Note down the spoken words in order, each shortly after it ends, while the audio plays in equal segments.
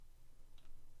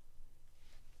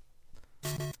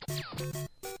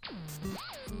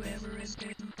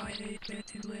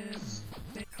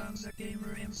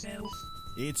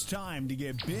It's time to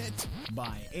get bit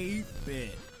by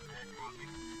 8-Bit.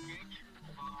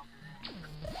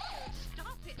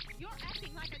 Stop it! You're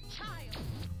acting like a child.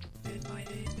 Bit by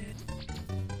 8-Bit.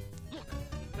 Look,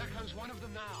 there comes one of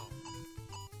them now.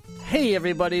 Hey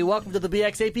everybody, welcome to the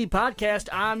BXAP podcast.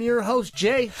 I'm your host,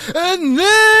 Jay. And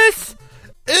this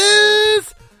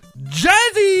is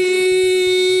Jazzy!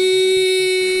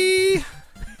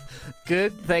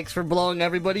 Good, thanks for blowing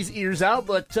everybody's ears out,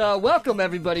 but welcome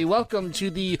everybody. Welcome to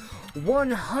the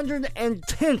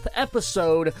 110th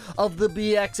episode of the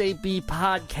BXAP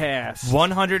podcast.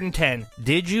 110.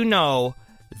 Did you know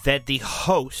that the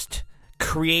host,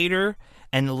 creator,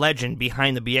 and legend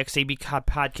behind the BXAP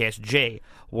podcast, Jay,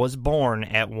 was born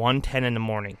at 1:10 in the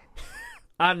morning?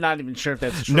 I'm not even sure if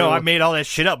that's true. No, I made all that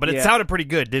shit up, but it Yeah. sounded pretty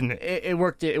good, didn't it? It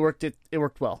worked. It worked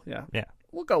well. Yeah. Yeah.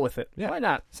 We'll go with it. Yeah. Why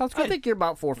not? Sounds I good. think you're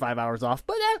about 4 or 5 hours off,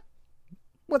 but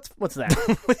what's that?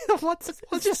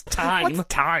 What's just time. What's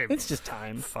time? It's just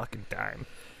time. Fucking time.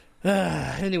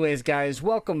 Anyways, guys,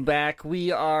 welcome back.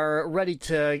 We are ready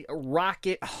to rock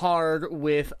it hard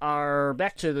with our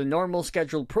back to the normal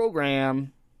scheduled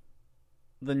program,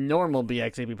 the normal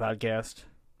BXAP podcast.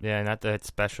 Yeah, not that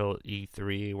special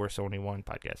E3 We're Sony 1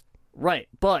 podcast. Right,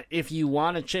 but if you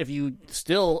want to, if you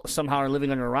still somehow are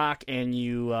living under a rock and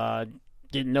you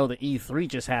didn't know the E3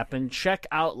 just happened, check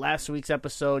out last week's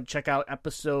episode. Check out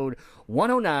episode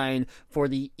 109 for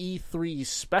the E3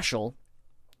 special.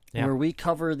 Yeah. Where we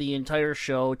cover the entire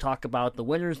show, talk about the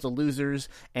winners, the losers,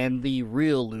 and the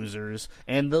real losers,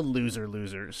 and the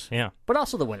losers. Yeah. But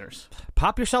also the winners.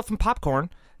 Pop yourself some popcorn,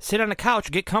 sit on the couch,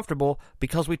 get comfortable,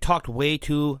 because we talked way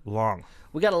too long.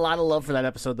 We got a lot of love for that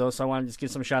episode, though, so I want to just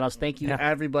give some shout-outs. Thank you, Yeah.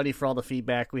 everybody, for all the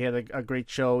feedback. We had a great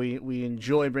show. We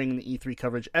enjoy bringing the E3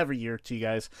 coverage every year to you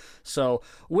guys. So,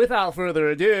 without further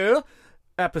ado,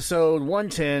 episode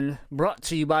 110, brought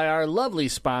to you by our lovely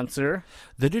sponsor,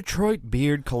 The Detroit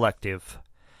Beard Collective.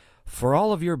 For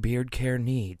all of your beard care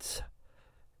needs,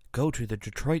 go to the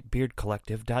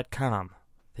DetroitBeardCollective.com.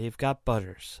 They've got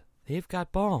butters. They've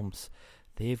got balms.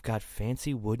 They've got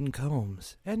fancy wooden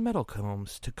combs and metal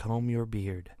combs to comb your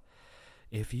beard.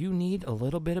 If you need a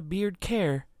little bit of beard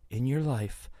care in your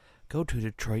life, go to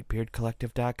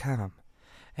DetroitBeardCollective.com.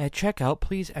 At checkout,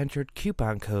 please enter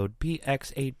coupon code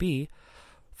BX8B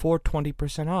for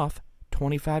 20% off,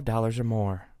 $25 or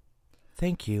more.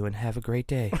 Thank you and have a great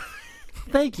day.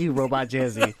 Thank you, Robot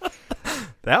Jazzy.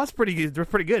 That was pretty good.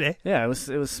 Pretty good, eh? Yeah, it was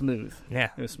smooth. Yeah,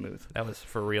 It was smooth. that was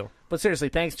for real. But seriously,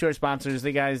 thanks to our sponsors.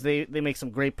 They make some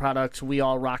great products. We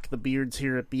all rock the beards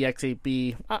here at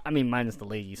BXAP. I mean, minus the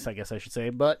ladies, I guess I should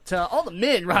say. But all the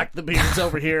men rock the beards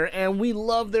over here, and we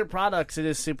love their products. It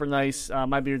is super nice.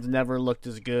 My beard's never looked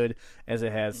as good as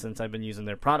it has since I've been using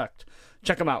their product.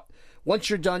 Check them out.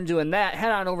 Once you're done doing that,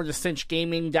 head on over to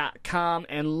cinchgaming.com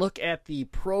and look at the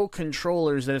pro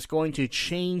controllers that is going to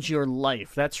change your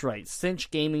life. That's right,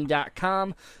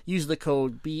 cinchgaming.com. Use the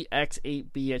code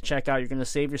BX8B at checkout. You're going to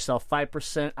save yourself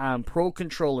 5% on pro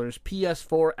controllers,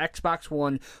 PS4, Xbox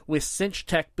One, with Cinch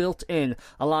Tech built in,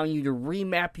 allowing you to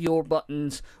remap your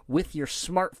buttons with your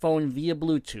smartphone via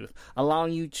Bluetooth,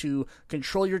 allowing you to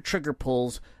control your trigger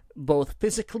pulls both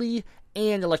physically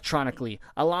and electronically,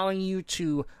 allowing you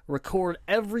to record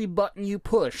every button you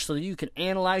push so that you can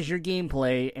analyze your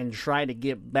gameplay and try to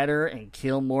get better and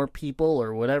kill more people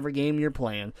or whatever game you're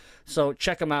playing. So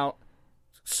check them out.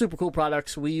 Super cool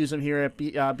products. We use them here at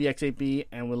BX8B,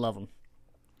 and we love them.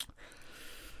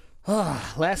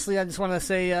 Lastly, I just want to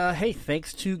say, hey,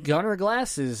 thanks to Gunnar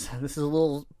Glasses. This is a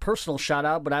little personal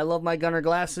shout-out, but I love my Gunnar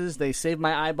Glasses. They save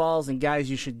my eyeballs, and guys,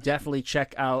 you should definitely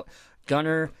check out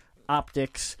Gunnar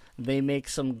Optics. They make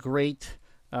some great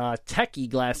techie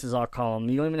glasses, I'll call them.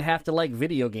 You don't even have to like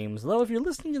video games. Though if you're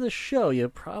listening to the show, you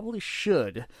probably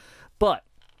should. But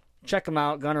check them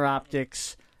out, Gunnar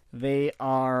Optics. They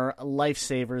are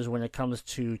lifesavers when it comes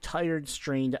to tired,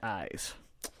 strained eyes.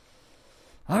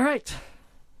 All right,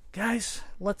 guys,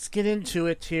 let's get into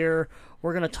it here.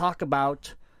 We're going to talk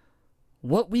about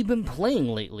what we've been playing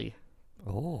lately.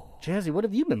 Oh. Jazzy, what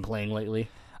have you been playing lately?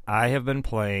 I have been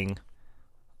playing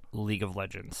League of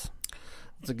Legends.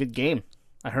 It's a good game.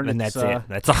 I heard And it's, that's it.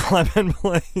 That's all I've been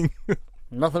playing.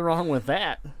 Nothing wrong with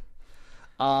that.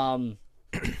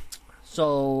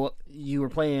 So you were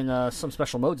playing some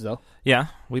special modes, though. Yeah,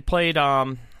 we played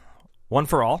One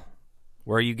for All,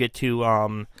 where you get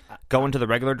to go into the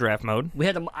regular draft mode.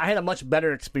 I had a much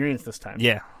better experience this time.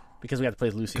 Yeah, because we got to play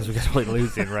Lucy. because we got to play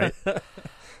Lucian, right?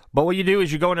 But what you do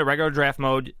is you go into regular draft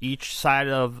mode. Each side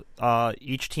of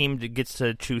each team gets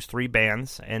to choose 3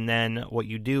 bands, and then what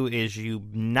you do is you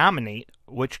nominate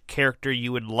which character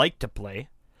you would like to play.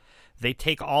 They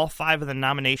take all 5 of the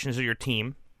nominations of your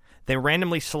team. They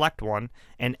randomly select one,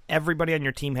 and everybody on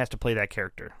your team has to play that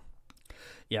character.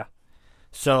 Yeah.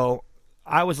 So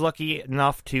I was lucky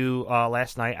enough to,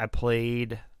 last night I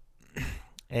played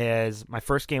as my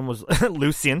first game was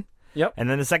Lucian. Yep. And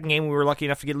then the second game we were lucky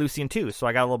enough to get Lucian too. So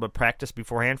I got a little bit of practice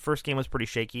beforehand. First game was pretty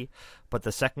shaky, but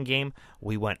the second game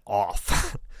we went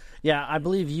off. Yeah, I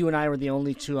believe you and I were the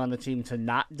only two on the team to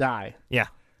not die. Yeah,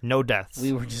 no deaths.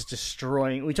 We were just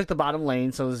destroying. We took the bottom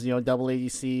lane, so it was double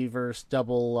ADC versus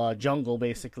double jungle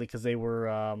basically because they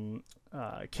were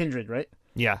Kindred, right?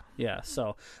 Yeah. Yeah.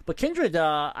 So, but Kindred,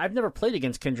 I've never played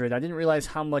against Kindred. I didn't realize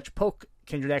how much poke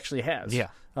Kindred actually has. Yeah.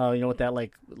 With that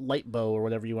like light bow or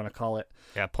whatever you want to call it.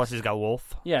 Yeah. Plus he's got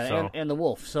Wolf. Yeah, so. and the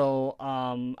wolf. So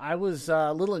I was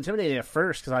a little intimidated at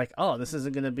first because this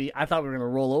isn't going to be. I thought we were going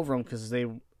to roll over them because they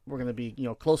were going to be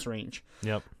close range.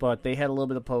 Yep. But they had a little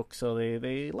bit of poke, so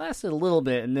they lasted a little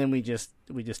bit, and then we just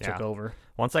took over.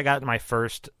 Once I got my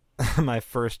first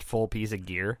full piece of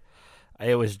gear,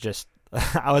 it was just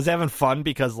I was having fun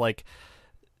because like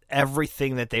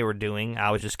everything that they were doing,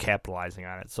 I was just capitalizing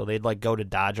on it. So they'd like go to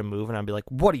dodge a move, and I'd be like,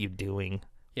 "What are you doing?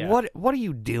 Yeah. What are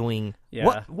you doing?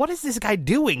 Yeah. What is this guy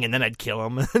doing?" And then I'd kill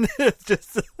him. And it's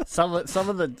just some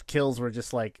of the kills were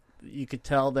just like you could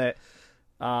tell that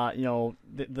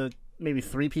the maybe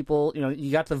three people,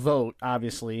 you got the vote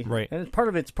obviously, right? And part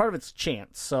of it's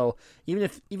chance. So even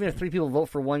if three people vote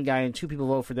for one guy and two people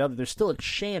vote for the other, there's still a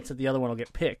chance that the other one will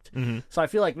get picked. Mm-hmm. So I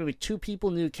feel like maybe two people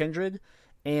knew Kindred,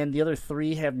 and the other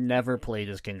three have never played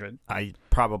as Kindred.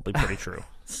 Probably pretty true.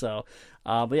 So,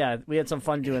 but yeah, we had some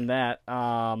fun doing that.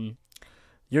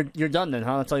 You're done then,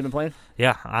 huh? That's all you've been playing?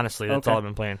 Yeah, honestly, that's Okay. all I've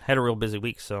been playing. Had a real busy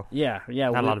week, so Yeah.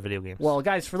 not a lot of video games. Well,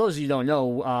 guys, for those of you who don't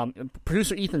know,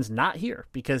 producer Ethan's not here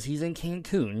because he's in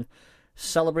Cancun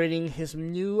celebrating his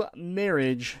new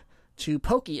marriage to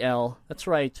Pokiel. That's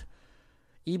right.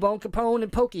 Ebone Capone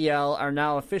and Pokiel are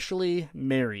now officially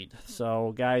married.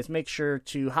 So, guys, make sure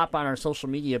to hop on our social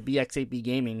media, BX8B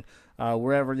Gaming,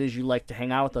 wherever it is you like to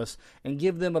hang out with us, and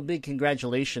give them a big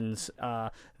congratulations.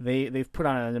 They've put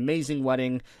on an amazing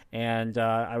wedding, and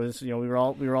we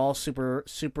were all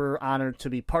super honored to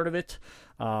be part of it.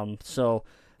 So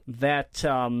that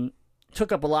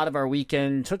took up a lot of our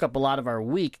weekend, took up a lot of our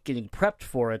week getting prepped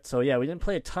for it. So yeah, we didn't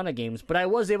play a ton of games, but I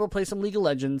was able to play some League of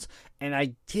Legends, and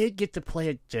I did get to play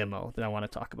a demo that I want to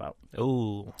talk about.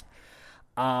 Ooh.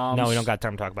 No, we don't got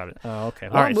time to talk about it. Oh, okay.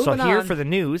 All right, so here on. for the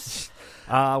news,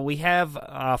 we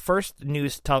have first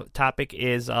news topic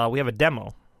is we have a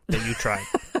demo that you tried.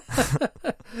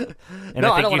 And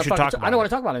No, I think don't you want should to talk about I don't want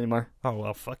to talk about it anymore. Oh,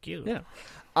 well, fuck you. Yeah.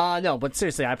 No, but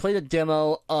seriously, I played a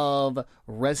demo of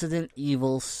Resident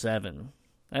Evil 7.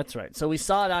 That's right. So we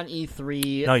saw it on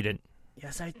E3. No, you didn't.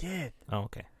 Yes, I did. Oh,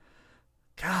 okay.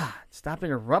 God, stop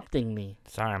interrupting me.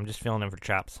 Sorry, I'm just filling in for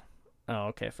chops. Oh,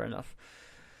 okay, fair enough.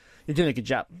 You're doing a good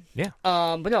job. Yeah.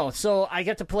 But no, so I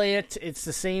got to play it. It's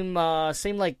the same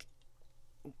like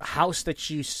house that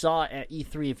you saw at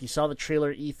E3. If you saw the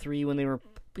trailer at E3 when they were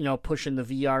pushing the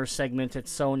VR segment at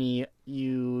Sony,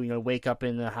 you wake up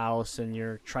in the house and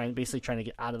you're basically trying to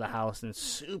get out of the house, and it's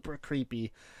super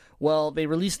creepy. Well, they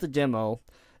released the demo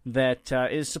that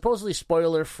is supposedly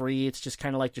spoiler free. It's just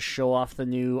kind of like to show off the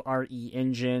new RE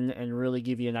engine and really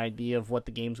give you an idea of what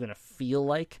the game's going to feel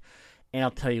like. And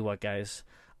I'll tell you what, guys,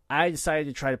 I decided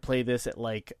to try to play this at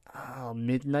like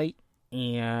midnight,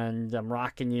 and I'm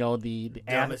rocking the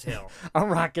Dumb as hell. I'm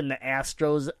rocking the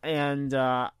Astros, and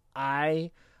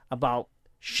I about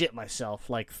shit myself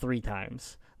like 3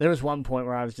 times. There was one point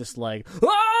where I was just like,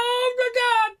 "Oh my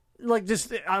god!" Like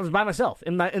I was by myself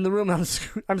in the room.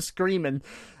 I'm screaming,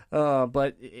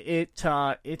 but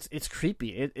it's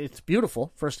creepy. It's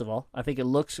beautiful. First of all, I think it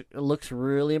looks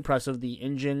really impressive. The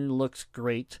engine looks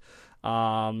great.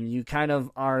 You kind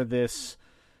of are this.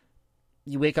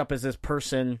 You wake up as this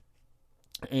person.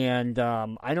 And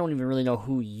I don't even really know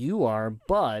who you are,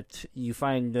 but you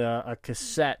find a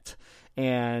cassette,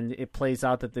 and it plays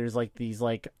out that there's like these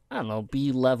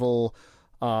B-level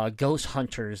ghost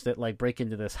hunters that like break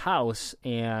into this house,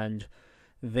 and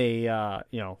they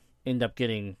end up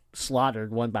getting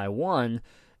slaughtered one by one.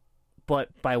 But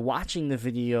by watching the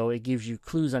video, it gives you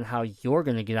clues on how you're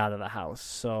going to get out of the house.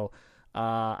 So.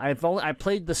 I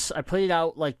played it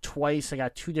out like twice. I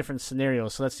got 2 different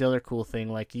scenarios, so that's the other cool thing.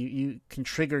 Like you can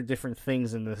trigger different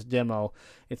things in this demo.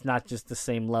 It's not just the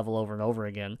same level over and over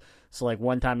again. So like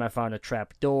one time I found a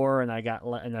trap door, and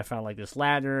I found like this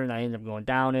ladder, and I ended up going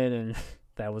down it, and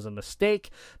that was a mistake.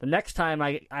 The next time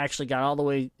I actually got all the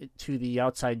way to the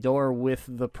outside door with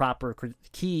the proper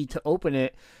key to open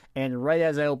it, and right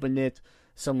as I opened it,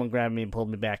 someone grabbed me and pulled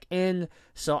me back in.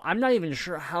 So I'm not even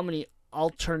sure how many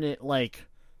alternate like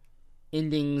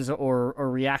endings or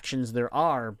reactions there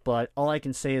are, but all I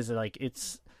can say is that like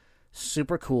it's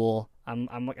super cool.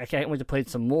 I can't wait to play it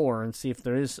some more and see if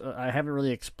there is. I haven't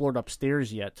really explored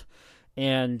upstairs yet,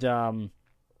 and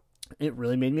it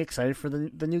really made me excited for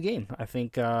the new game. I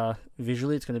think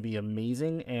visually it's going to be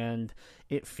amazing, and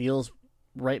it feels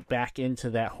right back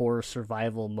into that horror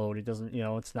survival mode. It doesn't,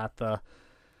 it's not the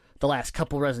last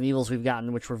couple Resident Evils we've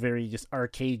gotten, which were very just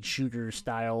arcade shooter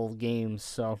style games.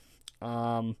 So,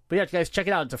 but yeah, guys, check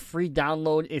it out. It's a free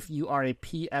download if you are a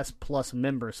PS Plus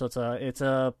member. So it's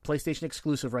a PlayStation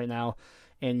exclusive right now,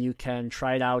 and you can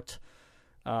try it out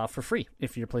for free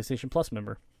if you're a PlayStation Plus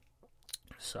member.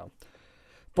 So,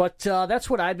 but that's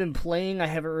what I've been playing. I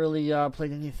haven't really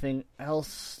played anything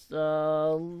else.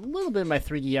 A little bit of my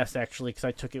 3DS, actually, because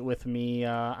I took it with me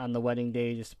on the wedding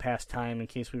day just to pass time in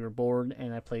case we were bored,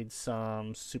 and I played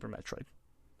some Super Metroid.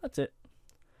 That's it.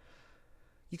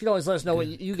 You can always let us know what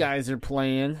you guys are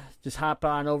playing. Just hop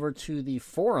on over to the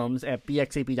forums at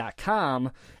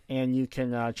bxap.com, and you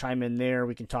can chime in there.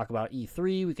 We can talk about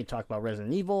E3, we can talk about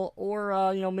Resident Evil,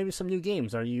 or maybe some new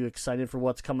games. Are you excited for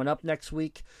what's coming up next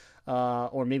week?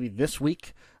 Or maybe this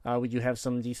week. We do have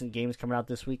some decent games coming out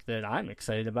this week that I'm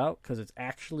excited about because it's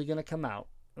actually going to come out,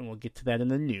 and we'll get to that in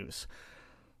the news.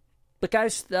 But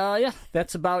guys,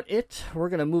 that's about it. We're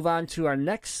going to move on to our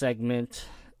next segment.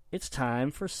 It's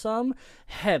time for some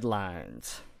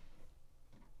headlines.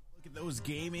 Look at those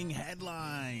gaming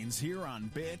headlines here on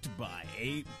Bit by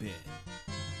 8-Bit.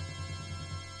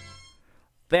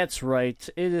 That's right.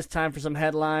 It is time for some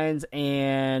headlines,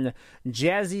 and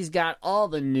Jazzy's got all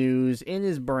the news in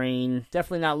his brain.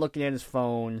 Definitely not looking at his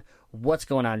phone. What's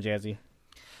going on, Jazzy?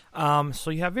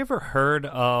 So have you ever heard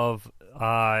of,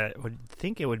 I would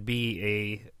think it would be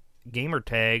a gamer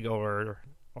tag or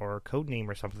code name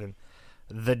or something,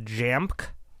 the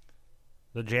Jamk?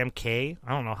 The Jamk? I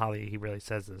don't know how he really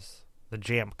says this. The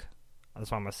Jamk.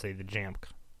 That's why I'm going to say the Jamk.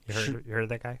 You heard of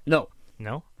that guy? No.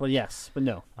 No? Well, yes, but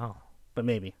no. Oh. But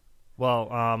maybe. Well,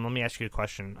 let me ask you a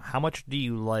question. How much do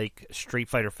you like Street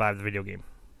Fighter V, the video game?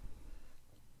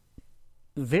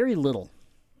 Very little.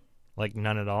 Like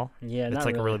none at all? Yeah, it's not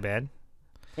like really. really bad?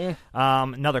 Eh.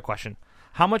 Another question.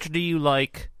 How much do you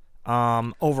like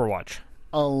Overwatch?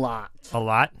 A lot. A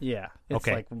lot? Yeah.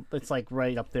 It's like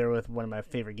right up there with one of my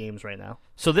favorite games right now.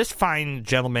 So this fine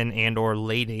gentleman and or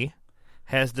lady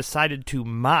has decided to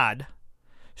mod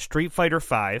Street Fighter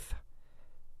V,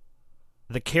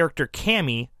 the character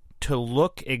Cammy, to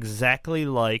look exactly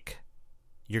like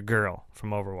your girl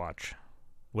from Overwatch.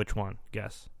 Which one?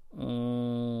 Guess.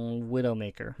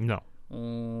 Widowmaker. No.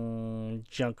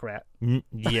 Junkrat.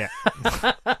 Yeah.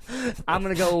 I'm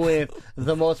going to go with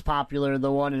the most popular,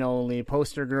 the one and only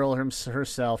poster girl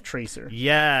herself, Tracer.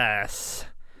 Yes.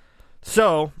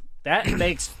 So that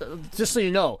makes, just so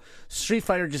you know, Street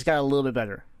Fighter just got a little bit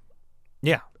better.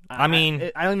 Yeah. I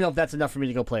mean, I don't even know if that's enough for me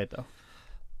to go play it, though.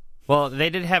 Well, they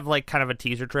did have like kind of a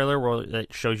teaser trailer where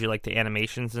it shows you like the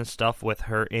animations and stuff with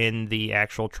her in the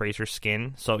actual Tracer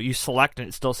skin. So you select and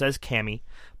it still says Cammy,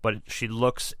 but she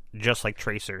looks just like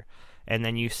Tracer. And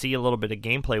then you see a little bit of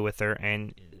gameplay with her,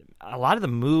 and a lot of the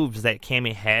moves that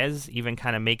Cammy has even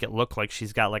kind of make it look like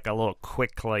she's got like a little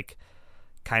quick, like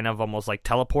kind of almost like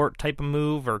teleport type of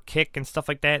move or kick and stuff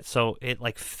like that. So it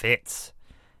like fits.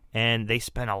 And they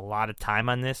spent a lot of time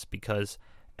on this because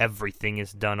everything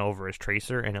is done over as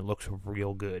Tracer, and it looks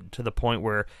real good to the point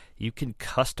where you can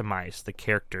customize the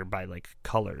character by like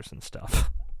colors and stuff.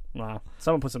 Wow.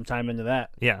 Someone put some time into that.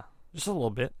 Yeah, just a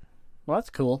little bit. Well, that's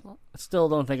cool. I still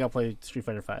don't think I'll play Street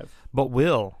Fighter V. But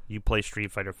will you play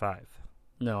Street Fighter V?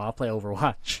 No, I'll play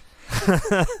Overwatch.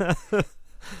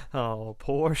 Oh,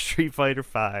 poor Street Fighter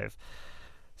V.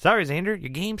 Sorry, Xander, your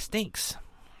game stinks.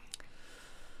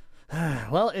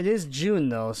 Well, it is June,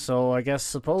 though, so I guess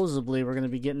supposedly we're going to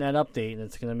be getting that update, and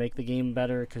it's going to make the game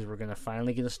better because we're going to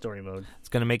finally get a story mode. It's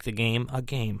going to make the game a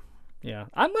game. Yeah.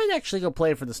 I might actually go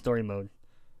play for the story mode.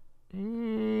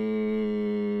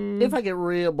 If I get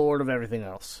real bored of everything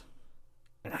else.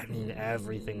 And I mean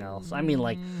everything else. I mean,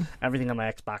 like, everything on my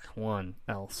Xbox One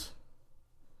else.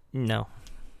 No.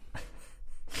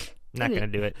 Not going to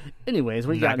do it. Anyways,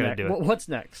 what you got next? What's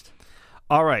next?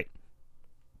 All right.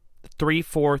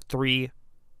 343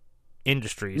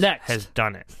 Industries has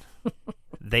done it.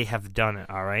 They have done it,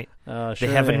 all right? Sure they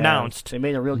have announced They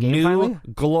made a real game new finally?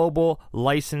 global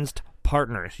licensed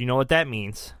partners. You know what that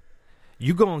means?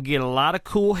 You're going to get a lot of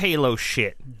cool Halo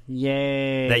shit.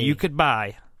 Yay. That you could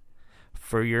buy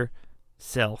for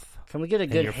yourself. Can we get a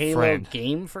good Halo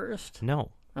game first?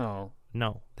 No. Oh.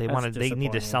 No. They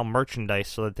need to sell merchandise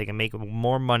so that they can make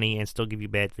more money and still give you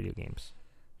bad video games.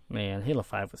 Man, Halo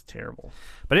 5 was terrible.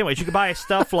 But anyways, you could buy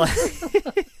stuff like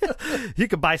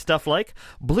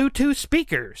Bluetooth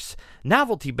speakers,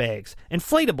 novelty bags,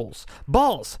 inflatables,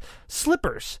 balls,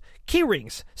 slippers, key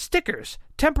rings, stickers,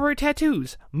 temporary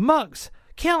tattoos, mugs,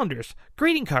 calendars,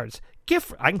 greeting cards,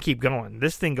 gift. I can keep going.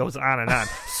 This thing goes on and on.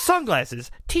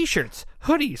 Sunglasses, t-shirts,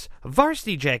 hoodies,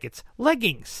 varsity jackets,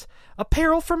 leggings,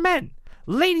 apparel for men,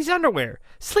 ladies' underwear,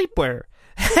 sleepwear,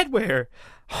 headwear,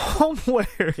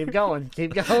 homeware. Keep going.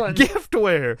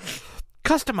 Giftware.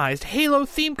 Customized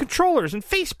Halo-themed controllers and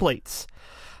faceplates.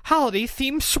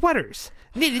 Holiday-themed sweaters.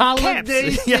 Knitted caps.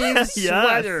 Holiday-themed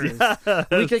sweaters. Yes.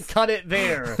 We could cut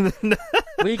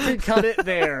it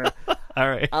there. All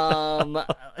right.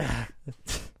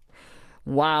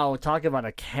 Wow, talk about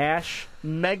a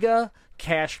mega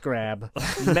cash grab.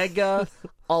 Mega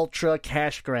ultra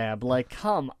cash grab. Like,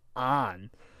 come on.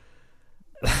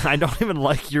 I don't even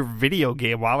like your video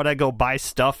game. Why would I go buy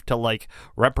stuff to, like,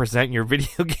 represent your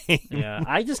video game? Yeah,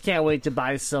 I just can't wait to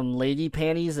buy some lady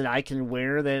panties that I can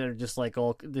wear that are just like,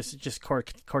 oh, this is just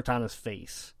Cortana's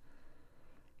face.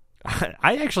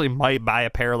 I actually might buy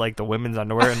a pair of, like, the women's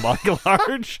underwear in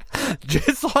large,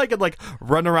 just so I could, like,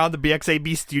 run around the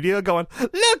BXAB studio going,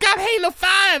 look, I'm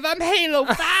Halo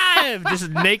 5, just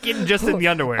naked, just in the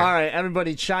underwear. All right,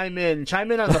 everybody chime in on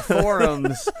the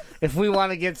forums if we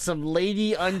want to get some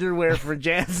lady underwear for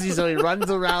Jazzy so he runs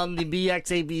around the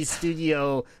BXAB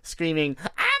studio screaming,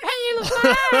 I'm Halo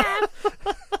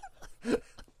 5!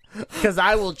 Because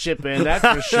I will chip in, that's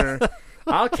for sure.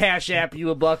 I'll cash app you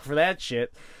 $1 for that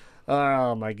shit.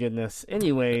 Oh, my goodness.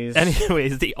 Anyways,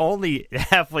 the only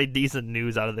halfway decent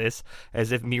news out of this,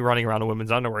 as if me running around in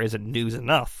women's underwear isn't news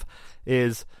enough,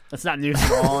 is... It's not news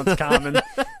at all. It's common.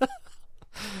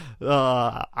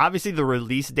 Obviously, the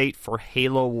release date for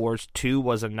Halo Wars 2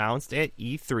 was announced at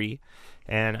E3,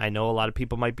 and I know a lot of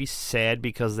people might be sad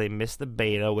because they missed the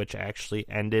beta, which actually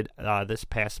ended this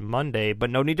past Monday, but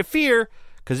no need to fear,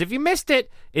 because if you missed it,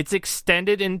 it's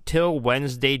extended until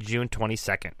Wednesday, June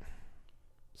 22nd.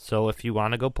 So if you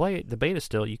want to go play it, the beta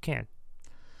still, you can.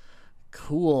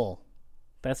 Cool.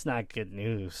 That's not good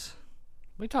news.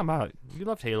 What are you talking about? You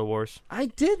loved Halo Wars. I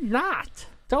did not.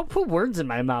 Don't put words in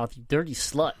my mouth, you dirty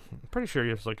slut. I'm pretty sure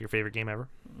it's like your favorite game ever.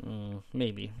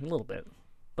 Maybe. A little bit.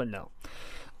 But no.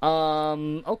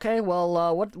 Okay,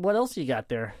 well, what else you got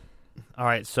there? All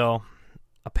right, so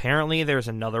apparently there's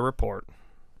another report.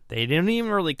 They didn't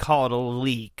even really call it a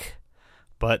leak.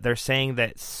 But they're saying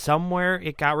that somewhere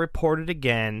it got reported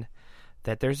again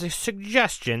that there's a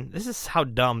suggestion. This is how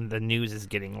dumb the news is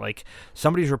getting. Like,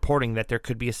 somebody's reporting that there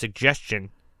could be a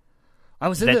suggestion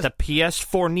that the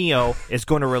PS4 Neo is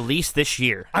going to release this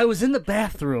year. I was in the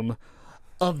bathroom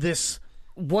of this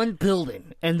one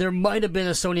building, and there might have been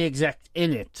a Sony exec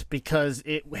in it because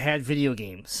it had video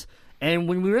games. And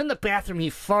when we were in the bathroom, he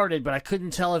farted, but I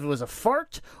couldn't tell if it was a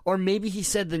fart or maybe he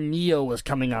said the Neo was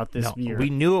coming out this year.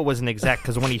 We knew it was an exec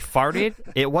because when he farted,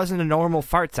 it wasn't a normal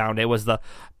fart sound. It was the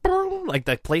like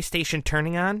the PlayStation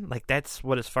turning on. Like, that's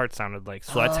what his fart sounded like.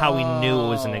 So that's how we knew it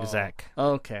was an exec.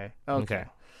 Okay.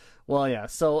 Well, yeah.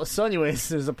 So anyways,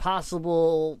 there's a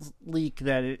possible leak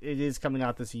that it is coming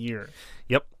out this year.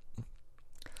 Yep.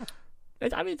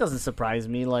 It doesn't surprise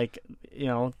me. Like, you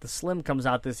know, the Slim comes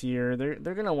out this year.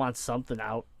 They're gonna want something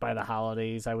out by the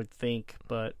holidays, I would think.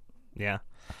 But yeah,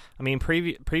 I mean,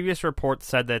 previous reports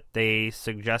said that they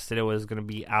suggested it was going to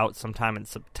be out sometime in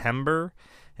September,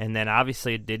 and then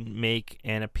obviously it didn't make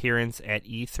an appearance at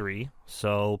E3.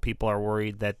 So people are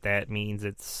worried that means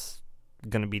it's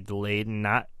going to be delayed and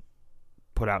not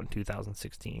put out in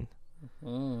 2016.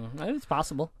 It's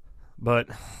possible. But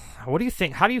what do you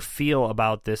think? How do you feel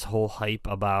about this whole hype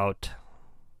about,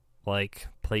 like,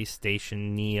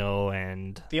 PlayStation Neo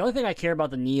and the only thing I care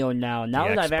about the Neo now that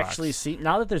Xbox. I've actually seen,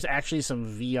 now that there's actually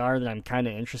some VR that I'm kind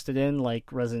of interested in,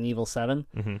 like Resident Evil 7.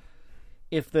 Mm-hmm.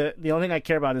 If the only thing I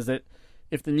care about is that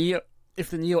if the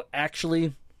Neo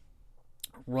actually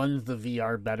runs the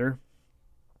VR better,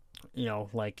 you know,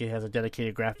 like it has a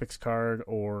dedicated graphics card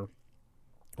or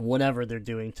whatever they're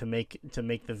doing to make the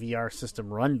VR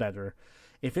system run better.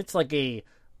 If it's like a,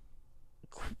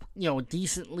 you know,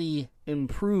 decently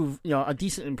improved, you know, a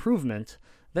decent improvement,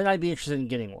 then I'd be interested in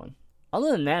getting one.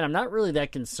 Other than that, I'm not really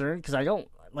that concerned because I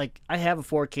have a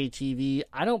 4K TV.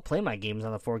 I don't play my games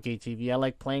on the 4K TV. I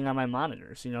like playing on my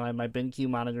monitors. You know, I have my BenQ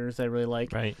monitors I really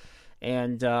like. Right.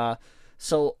 And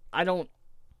so I'm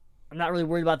not really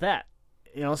worried about that.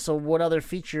 You know, so what other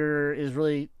feature is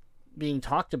really being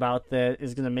talked about that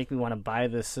is going to make me want to buy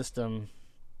this system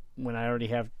when I already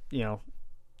have, you know,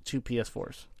 2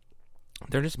 PS4s?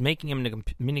 They're just making them into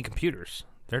mini computers.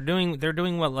 They're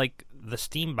doing what, like, the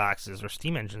Steam boxes or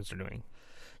Steam engines are doing.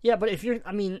 Yeah, but if you're,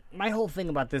 I mean, my whole thing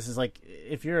about this is like,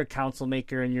 if you're a console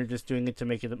maker and you're just doing it to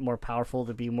make it more powerful,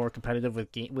 to be more competitive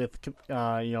with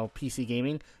PC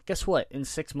gaming, guess what? In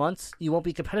 6 months, you won't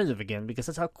be competitive again because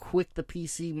that's how quick the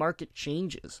PC market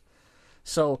changes.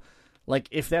 So, like,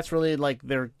 if that's really like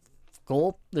their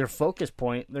goal, their focus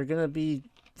point, they're gonna be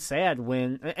sad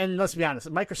when. And let's be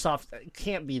honest, Microsoft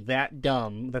can't be that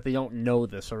dumb that they don't know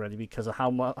this already because of how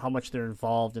much they're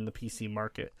involved in the PC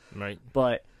market. Right.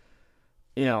 But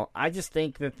I just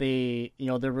think that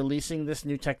they're releasing this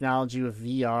new technology with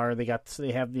VR.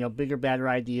 They have bigger, better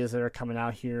ideas that are coming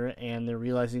out here, and they're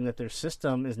realizing that their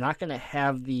system is not going to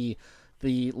have the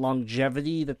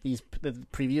longevity that the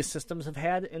previous systems have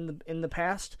had in the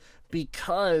past,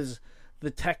 because the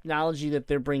technology that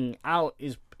they're bringing out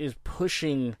is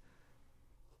pushing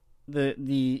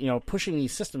pushing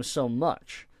these systems so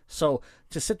much. So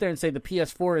to sit there and say the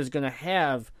PS4 is going to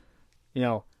have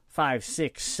 5,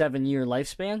 6, 7 year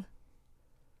lifespan,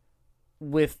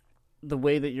 with the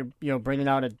way that you're bringing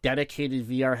out a dedicated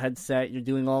VR headset, you're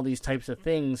doing all these types of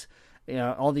things,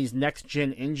 all these next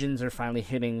gen engines are finally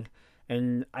hitting.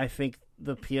 And I think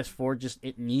the PS4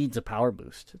 it needs a power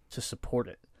boost to support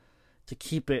it, to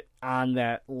keep it on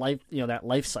that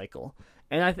life cycle.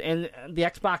 And the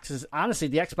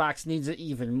Xbox needs it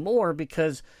even more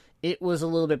because it was a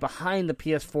little bit behind the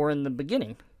PS4 in the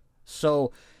beginning.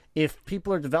 So if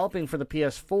people are developing for the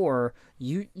PS4,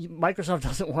 Microsoft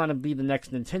doesn't want to be the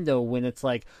next Nintendo when it's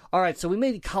like, all right, so we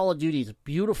made Call of Duty, it's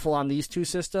beautiful on these two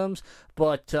systems,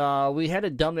 but we had to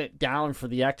dumb it down for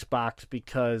the Xbox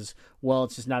because, well,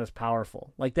 it's just not as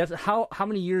powerful. Like, that's how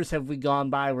many years have we gone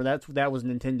by where that was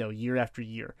Nintendo year after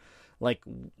year? Like,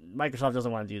 Microsoft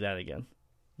doesn't want to do that again.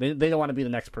 They don't want to be the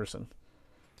next person.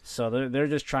 So they're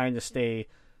just trying to stay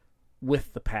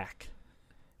with the pack.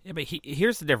 Yeah, but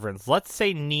here's the difference. Let's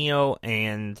say Neo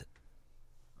and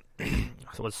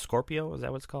so what's Scorpio? Is that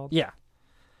what it's called? Yeah.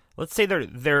 Let's say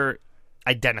they're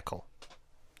identical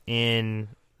in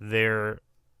their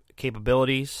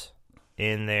capabilities,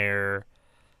 in their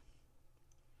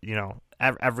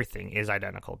everything is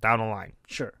identical down the line.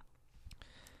 Sure.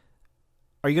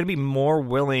 Are you going to be more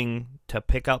willing to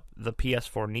pick up the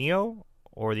PS4 Neo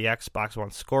or the Xbox One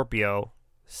Scorpio?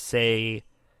 Say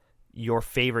your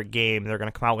favorite game, they're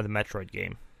going to come out with a Metroid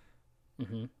game.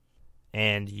 Mm-hmm.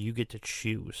 And you get to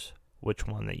choose which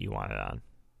one that you want it on.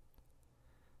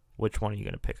 Which one are you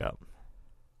going to pick up?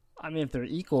 I mean, if they're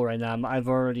equal right now, I've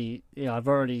already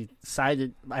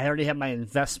decided. I already have my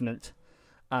investment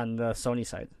on the Sony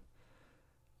side.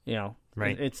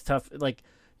 Right. It's tough. Like,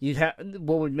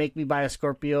 what would make me buy a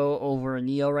Scorpio over a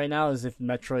Neo right now is if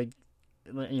Metroid,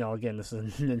 again, this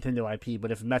is a Nintendo IP,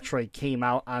 but if Metroid came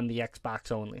out on the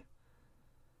Xbox only.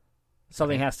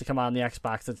 Something has to come out on the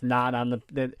Xbox that's not on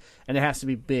and it has to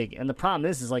be big. And the problem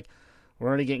is like, we're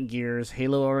already getting Gears.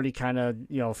 Halo already kind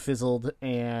of, fizzled.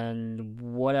 And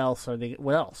what else?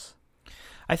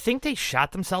 I think they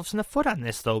shot themselves in the foot on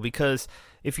this, though, because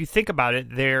if you think about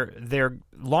it, they're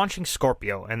launching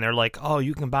Scorpio, and they're like, oh,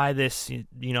 you can buy this,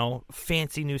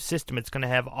 fancy new system. It's going to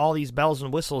have all these bells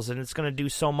and whistles, and it's going to do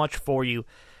so much for you.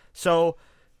 So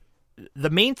the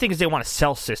main thing is they want to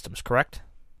sell systems, correct?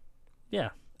 Yeah.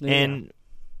 And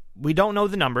we don't know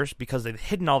the numbers because they've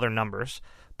hidden all their numbers,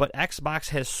 but Xbox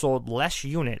has sold less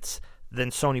units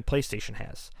than Sony PlayStation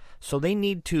has. So they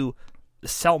need to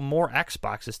sell more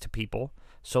Xboxes to people.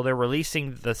 So they're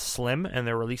releasing the Slim and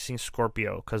they're releasing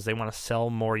Scorpio because they want to sell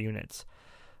more units.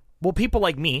 Well, people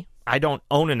like me, I don't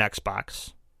own an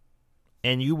Xbox,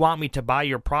 and you want me to buy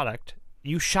your product,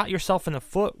 you shot yourself in the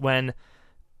foot when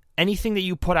anything that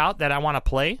you put out that I want to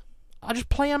play, I'll just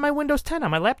play on my Windows 10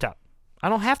 on my laptop. I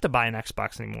don't have to buy an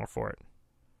Xbox anymore for it.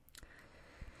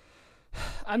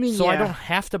 I mean, I don't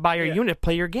have to buy your unit,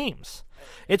 play your games.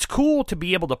 It's cool to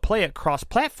be able to play it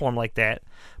cross-platform like that,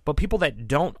 but people that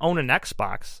don't own an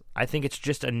Xbox, I think it's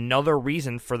just another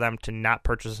reason for them to not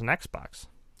purchase an Xbox.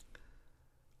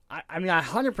 I mean, I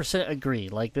 100% agree.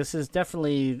 Like, this is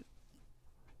definitely,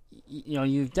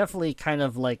 you've definitely kind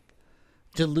of like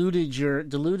diluted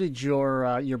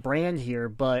your brand here,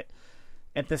 but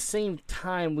at the same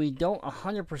time, we don't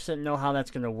 100% know how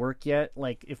that's going to work yet.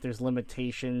 Like, if there's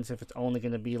limitations, if it's only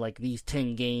going to be like these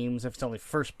 10 games, if it's only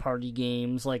first-party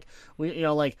games, like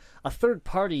like a third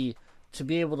party to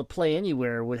be able to play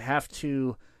anywhere would have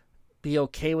to be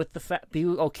okay with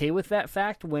that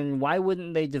fact. Why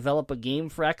wouldn't they develop a game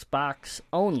for Xbox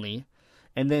only,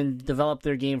 and then develop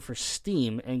their game for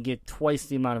Steam and get twice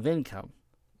the amount of income?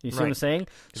 You see what I'm saying?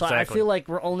 So exactly. I feel like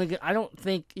we're only. I don't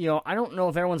know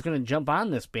if everyone's going to jump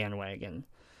on this bandwagon,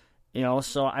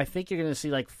 So I think you're going to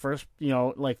see like first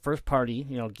party,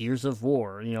 Gears of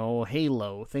War,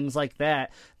 Halo, things like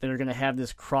that are going to have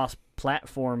this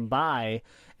cross-platform buy,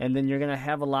 and then you're going to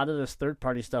have a lot of this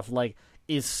third-party stuff. Like,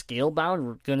 is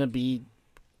Scalebound going to be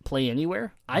play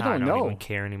anywhere? I don't know. I don't even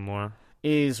care anymore.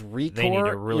 Is Recore? They need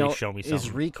to really show me something. Is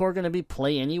Recore going to be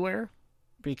play anywhere?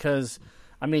 Because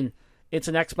it's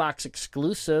an Xbox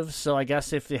exclusive, so I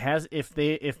guess if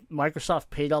Microsoft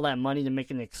paid all that money to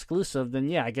make an exclusive, then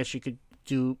yeah, I guess you could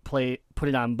put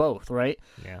it on both, right?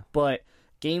 Yeah. But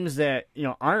games that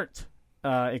aren't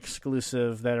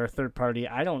exclusive, that are third party,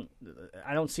 I don't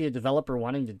see a developer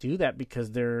wanting to do that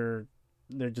because they're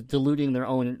diluting their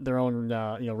own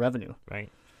revenue. Right.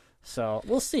 So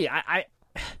we'll see.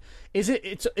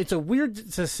 It's a weird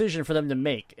decision for them to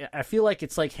make. I feel like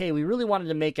it's like, hey, we really wanted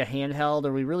to make a handheld,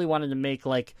 or we really wanted to make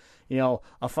like a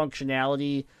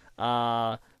functionality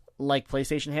like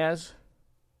PlayStation has,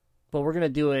 but we're gonna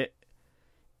do it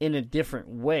in a different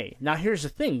way. Now, here's the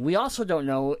thing: we also don't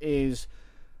know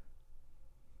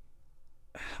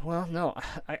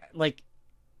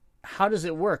how does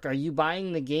it work? Are you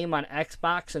buying the game on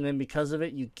Xbox and then because of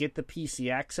it you get the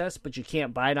PC access, but you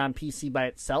can't buy it on PC by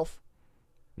itself?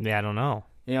 Yeah, I don't know.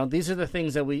 These are the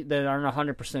things that aren't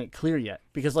 100% clear yet.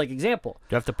 Because, like, example,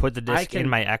 do I have to put the disc in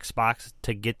my Xbox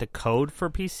to get the code for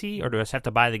PC, or do I just have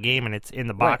to buy the game and it's in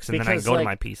the box and then I can go to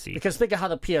my PC? Because think of how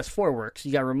the PS4 works.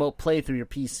 You got remote play through your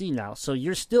PC now, so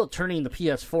you're still turning the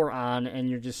PS4 on and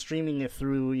you're just streaming it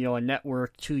through a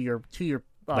network to your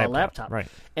laptop, right?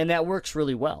 And that works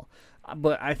really well.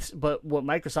 But what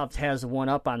Microsoft has one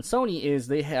up on Sony is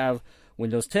they have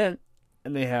Windows 10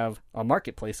 and they have a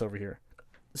marketplace over here.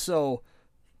 So,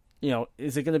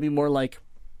 is it going to be more like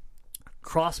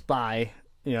cross-buy,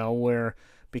 where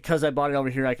because I bought it over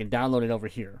here, I can download it over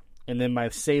here. And then my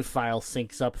save file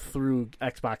syncs up through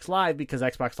Xbox Live because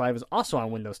Xbox Live is also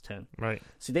on Windows 10. Right.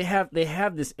 So they have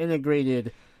this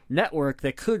integrated network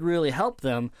that could really help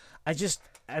them. I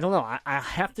don't know. I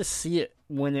have to see it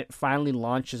when it finally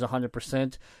launches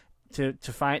 100%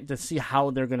 to see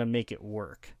how they're going to make it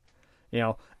work.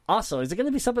 Also, is it going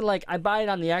to be something like I buy it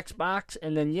on the Xbox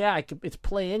and then it's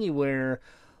play anywhere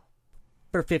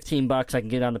for $15? I can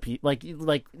get on the PC. Like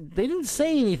they didn't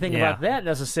say anything about that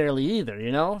necessarily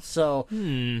either. So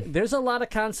there's a lot of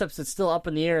concepts that's still up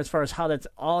in the air as far as how that's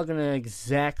all going to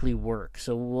exactly work.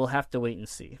 So we'll have to wait and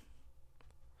see.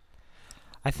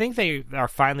 I think they are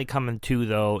finally coming to,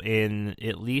 though, in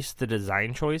at least the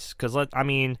design choice. Because,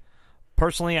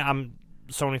 personally, I'm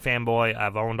Sony fanboy.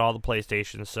 I've owned all the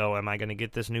PlayStations, so am I going to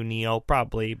get this new Neo?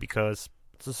 Probably, because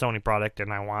it's a Sony product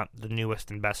and I want the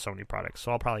newest and best Sony product,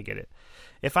 so I'll probably get it.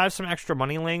 If I have some extra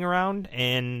money laying around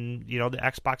and, the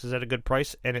Xbox is at a good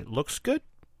price and it looks good,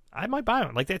 I might buy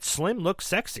one. Like, that Slim looks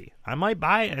sexy. I might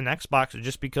buy an Xbox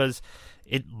just because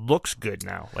it looks good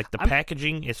now. Like, the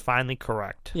packaging is finally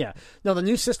correct. Yeah. No, the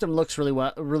new system looks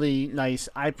really nice.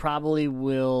 I probably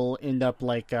will end up,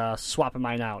 swapping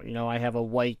mine out. I have a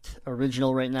white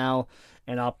original right now,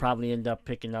 and I'll probably end up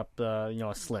picking up, a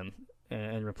Slim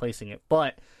and replacing it.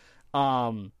 But,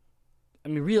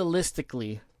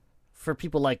 realistically, for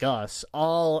people like us,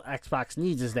 all Xbox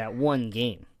needs is that one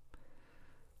game.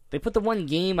 They put the one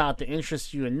game out that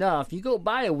interests you enough, you go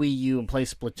buy a Wii U and play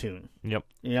Splatoon. Yep.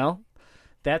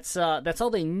 That's all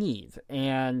they need.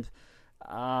 And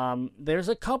there's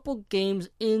a couple games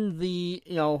in the,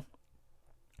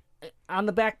 on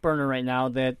the back burner right now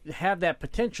that have that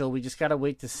potential. We just got to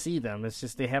wait to see them. It's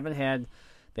just they haven't had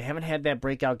that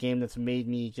breakout game that's made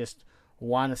me just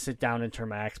want to sit down and turn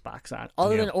my Xbox on.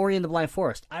 Other than Ori and the Blind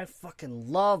Forest. I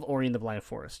fucking love Ori and the Blind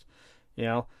Forest.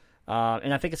 And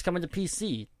I think it's coming to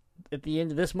PC at the end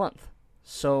of this month.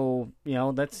 So,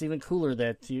 that's even cooler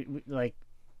that we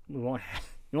won't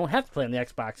have to play on the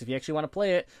Xbox. If you actually want to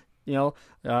play it,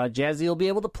 Jazzy will be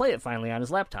able to play it finally on his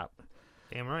laptop.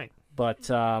 Damn right. But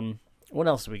what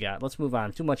else do we got? Let's move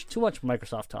on. Too much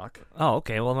Microsoft talk. Oh,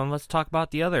 okay. Well, then let's talk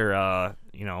about the other,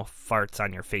 farts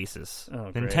on your faces.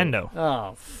 Oh, Nintendo. Great.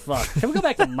 Oh, fuck. Can we go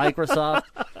back to Microsoft?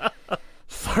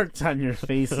 Farts on your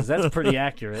faces. That's pretty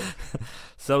accurate.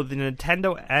 So the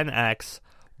Nintendo NX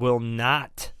will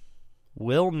not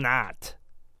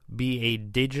be a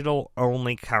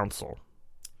digital-only console.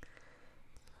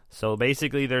 So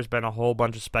basically there's been a whole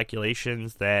bunch of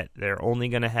speculations that they're only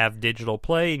going to have digital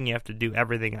play and you have to do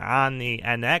everything on the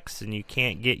NX and you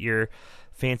can't get your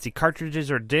fancy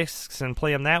cartridges or discs and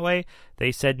play them that way.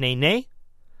 They said nay.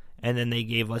 And then they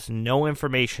gave us no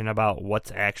information about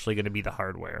what's actually going to be the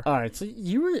hardware. All right, so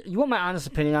you want my honest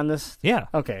opinion on this? Yeah.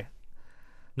 Okay.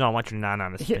 No, I want your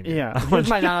non-honest opinion. Yeah, here's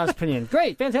my non-honest opinion.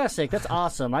 Great, fantastic, that's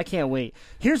awesome. I can't wait.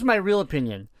 Here's my real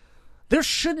opinion. There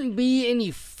shouldn't be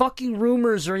any fucking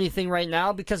rumors or anything right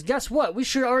now because guess what? We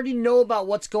should already know about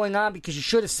what's going on because you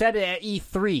should have said it at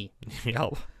E3.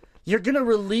 Yo. You're going to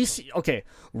release... Okay,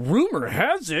 rumor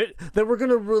has it that we're going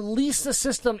to release the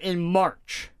system in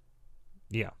March.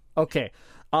 Yeah. Okay.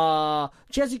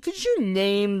 Jazzy, could you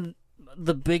name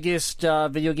the biggest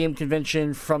video game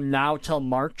convention from now till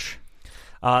March?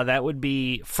 That would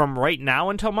be from right now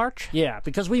until March? Yeah,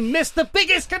 because we missed the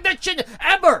biggest convention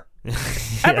ever!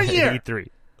 Every year! E3.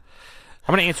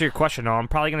 I'm going to answer your question, though. I'm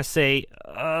probably going to say,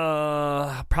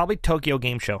 probably Tokyo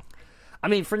Game Show. I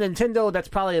mean, for Nintendo, that's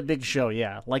probably a big show,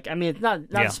 yeah. Like, I mean, it's not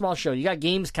Yeah. a small show. You got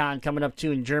Gamescom coming up,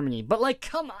 too, in Germany. But, like,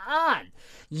 come on!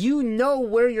 You know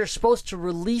where you're supposed to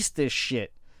release this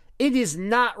shit. It is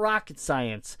not rocket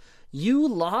science.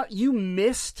 You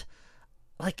missed...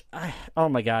 Like, oh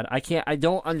my god, I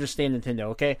don't understand Nintendo,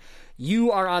 okay?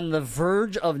 You are on the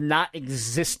verge of not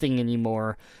existing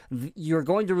anymore. You're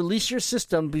going to release your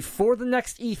system before the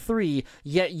next E3,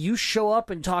 yet you show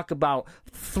up and talk about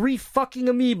 3 fucking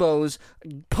amiibos,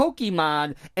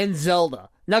 Pokemon, and Zelda.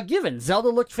 Now, given, Zelda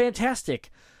looked fantastic.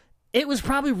 It was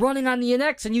probably running on the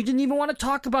NX, and you didn't even want to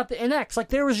talk about the NX. Like,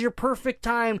 there was your perfect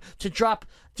time to drop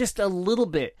just a little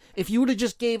bit. If you would have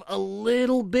just gave a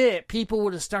little bit, people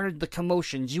would have started the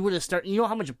commotions. You would have started, you know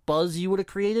how much buzz you would have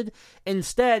created?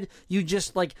 Instead, you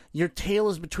just, like, your tail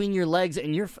is between your legs,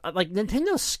 and you're, like,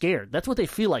 Nintendo's scared. That's what they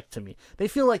feel like to me. They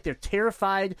feel like they're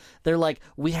terrified. They're like,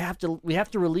 we have to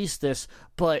release this,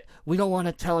 but we don't want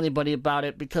to tell anybody about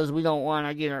it because we don't want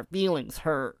to get our feelings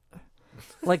hurt.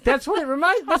 Like, that's what it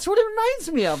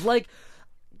reminds me of. Like,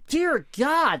 dear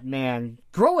God, man,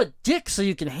 grow a dick so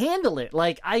you can handle it.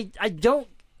 Like, I don't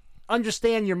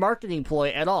understand your marketing ploy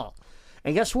at all.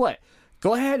 And guess what?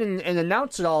 Go ahead and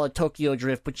announce it all at Tokyo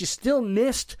Drift, but you still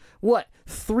missed,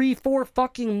 3-4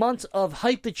 fucking months of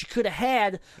hype that you could have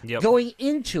had going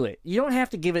into it. You don't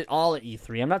have to give it all at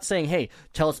E3. I'm not saying, hey,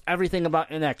 tell us everything about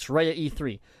NX right at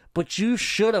E3. But you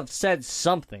should have said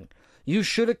something. You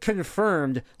should have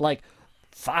confirmed, like,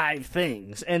 5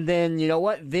 things. And then, you know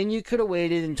what? Then you could have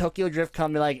waited and Tokyo Drift come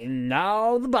and be like, and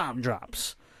now the bomb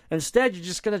drops. Instead, you're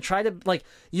just going to try to, like,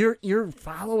 you're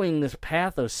following this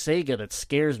path of Sega that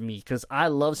scares me because I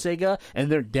love Sega and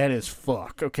they're dead as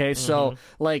fuck, okay? So,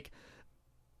 like,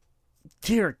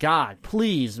 dear God,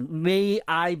 please, may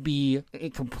I be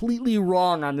completely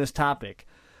wrong on this topic,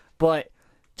 but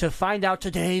to find out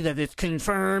today that it's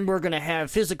confirmed we're going to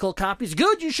have physical copies,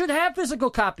 good, you should have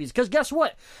physical copies because guess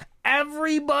what?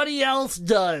 Everybody else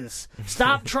does.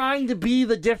 Stop trying to be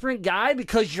the different guy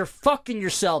because you're fucking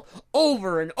yourself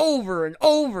over and over and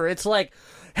over. It's like,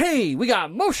 hey, we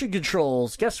got motion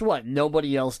controls. Guess what?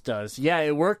 Nobody else does. Yeah,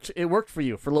 it worked. It worked for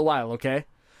you for a little while, okay?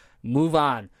 Move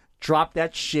on. Drop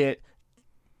that shit.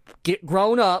 Get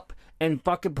grown up and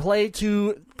fucking play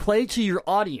to your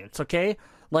audience, okay?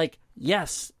 Like,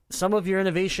 yes, some of your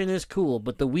innovation is cool,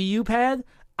 but the Wii U pad,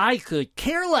 I could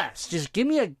care less. Just give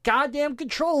me a goddamn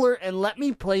controller and let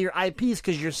me play your IPs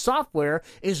because your software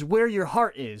is where your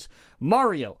heart is.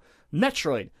 Mario,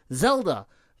 Metroid, Zelda,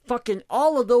 fucking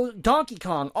all of those, Donkey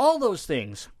Kong, all those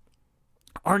things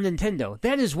are Nintendo.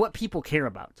 That is what people care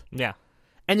about. Yeah.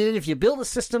 And then if you build a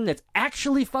system that's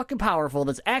actually fucking powerful,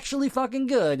 that's actually fucking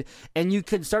good, and you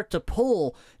can start to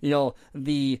pull, you know,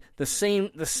 the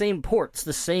same ports,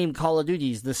 the same Call of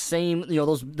Duties, the same, you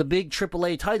know, the big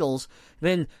AAA titles,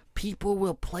 then people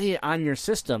will play it on your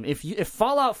system. If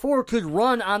Fallout 4 could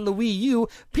run on the Wii U,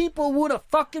 people would have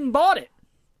fucking bought it.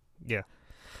 Yeah.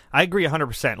 I agree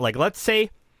 100%. Like, let's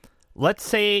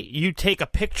say you take a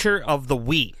picture of the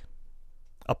Wii,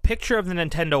 a picture of the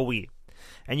Nintendo Wii,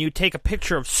 and you take a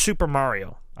picture of Super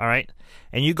Mario, all right?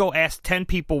 And you go ask 10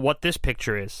 people what this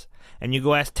picture is, and you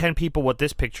go ask 10 people what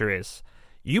this picture is.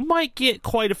 You might get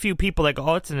quite a few people that go,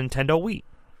 oh, it's a Nintendo Wii.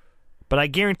 But I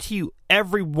guarantee you,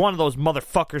 every one of those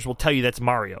motherfuckers will tell you that's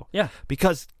Mario. Yeah.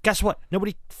 Because guess what?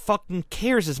 Nobody fucking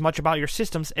cares as much about your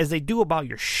systems as they do about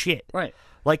your shit. Right.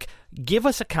 Like, give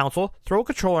us a console, throw a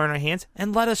controller in our hands,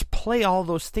 and let us play all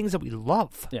those things that we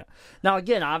love. Yeah. Now,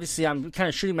 again, obviously, I'm kind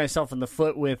of shooting myself in the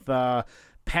foot with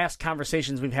past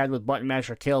conversations we've had with Button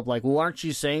Masher Caleb. Like, well, aren't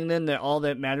you saying then that all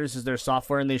that matters is their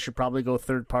software and they should probably go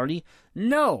third party?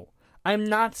 No. I'm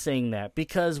not saying that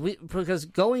because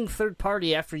going third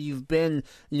party after you've been,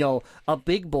 you know, a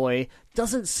big boy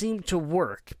doesn't seem to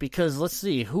work because let's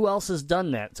see, who else has done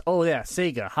that? Oh yeah,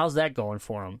 Sega. How's that going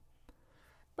for them?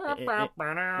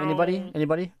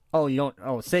 Anybody? Oh, you don't.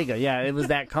 Oh, Sega. Yeah, it was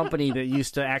that company that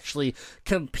used to actually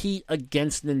compete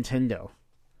against Nintendo.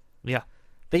 Yeah.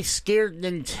 They scared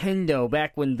Nintendo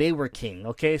back when they were king.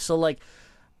 Okay, so like,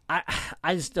 I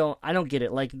just don't get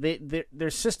it. Like their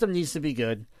system needs to be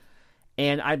good.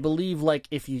 And I believe, like,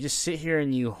 if you just sit here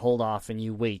and you hold off and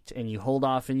you wait and you hold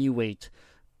off and you wait,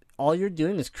 all you're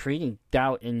doing is creating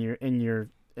doubt in your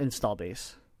install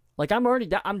base. Like,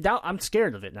 I'm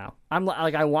scared of it now. I'm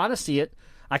like, I want to see it.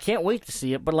 I can't wait to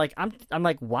see it. But like, I'm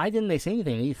like, why didn't they say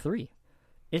anything at E3?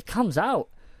 It comes out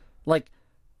like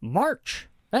March.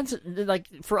 That's like,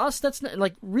 for us. That's not,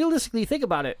 like, realistically, think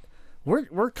about it.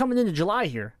 We're coming into July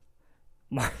here.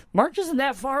 March isn't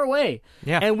that far away.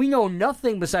 Yeah. And we know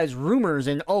nothing besides rumors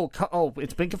and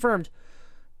it's been confirmed.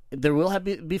 There will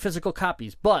be physical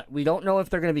copies, but we don't know if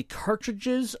they're going to be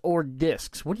cartridges or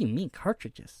discs. What do you mean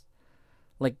cartridges?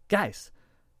 Like, guys,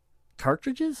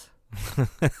 cartridges?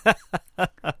 What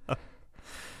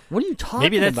are you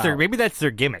talking about? Maybe that's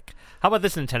their gimmick. How about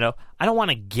this, Nintendo? I don't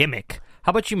want a gimmick.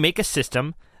 How about you make a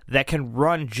system that can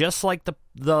run just like the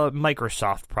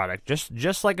Microsoft product,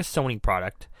 just like a Sony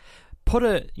product.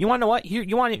 You want to know what? Here,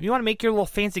 you want to make your little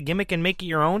fancy gimmick and make it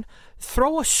your own?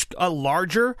 Throw a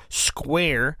larger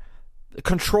square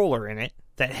controller in it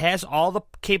that has all the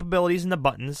capabilities and the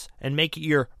buttons, and make it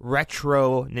your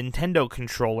retro Nintendo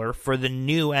controller for the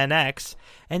new NX,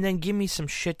 and then give me some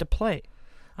shit to play.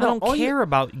 I don't care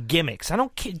about gimmicks.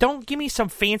 Don't give me some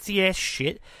fancy ass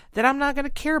shit that I'm not going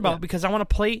to care about because I want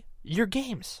to play your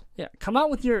games. Yeah, come up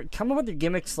with your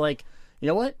gimmicks. Like, you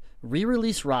know what?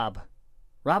 Re-release Rob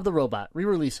the Robot.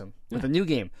 Re-release him with a new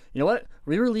game. You know what?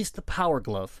 Re-release the Power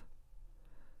Glove.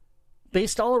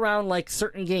 Based all around like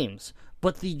certain games,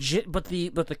 but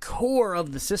the core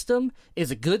of the system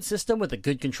is a good system with a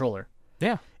good controller.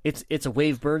 Yeah, it's a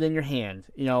Wavebird in your hand.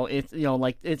 You know,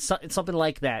 it's something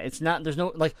like that. It's not. There's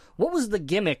no like. What was the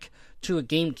gimmick to a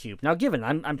GameCube? Now, given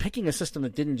I'm picking a system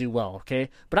that didn't do well, okay,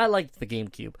 but I liked the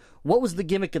GameCube. What was the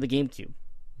gimmick of the GameCube?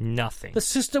 Nothing. The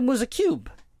system was a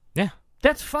cube. Yeah.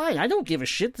 That's fine. I don't give a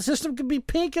shit. The system could be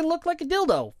pink and look like a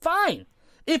dildo. Fine.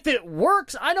 If it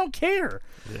works, I don't care.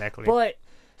 Exactly. But,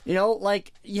 you know,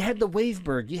 like, you had the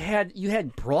Wavebird. You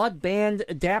had broadband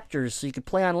adapters so you could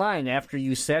play online after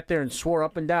you sat there and swore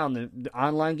up and down that the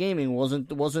online gaming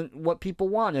wasn't what people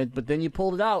wanted, but then you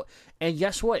pulled it out, and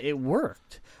guess what? It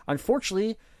worked.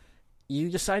 Unfortunately, you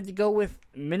decided to go with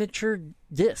miniature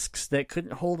discs that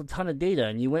couldn't hold a ton of data,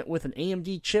 and you went with an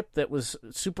AMD chip that was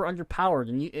super underpowered.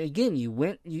 And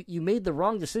you made the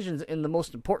wrong decisions in the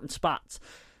most important spots.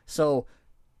 So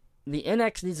the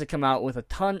NX needs to come out with a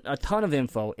ton of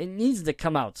info. It needs to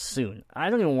come out soon. I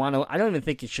don't even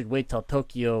think it should wait till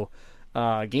Tokyo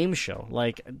Game Show.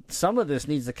 Like, some of this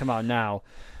needs to come out now.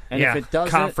 And if it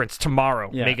doesn't, conference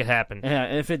tomorrow, make it happen. Yeah,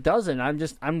 and if it doesn't,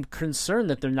 I'm concerned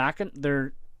that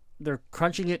they're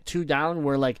crunching it too down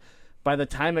where, like, by the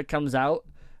time it comes out,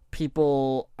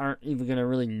 people aren't even going to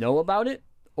really know about it,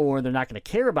 or they're not going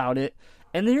to care about it.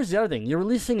 And then here's the other thing. You're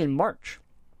releasing in March,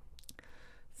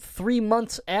 3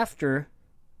 months after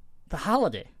the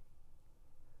holiday.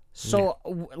 So,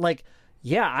 like,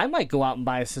 yeah, I might go out and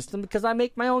buy a system because I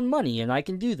make my own money and I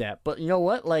can do that. But you know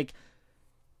what? Like,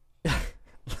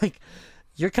 like,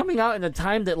 you're coming out in a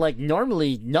time that, like,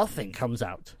 normally nothing comes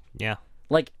out. Yeah.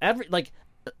 Like,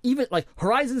 even like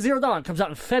Horizon Zero Dawn comes out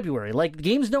in February. Like,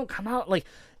 games don't come out, like,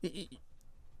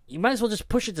 you might as well just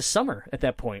push it to summer at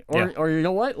that point. Or you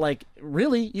know what? Like,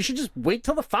 really, you should just wait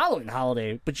till the following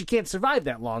holiday. But you can't survive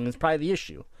that long. Is probably the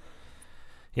issue.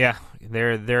 Yeah,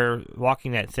 they're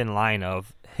walking that thin line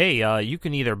of, hey, you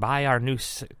can either buy our new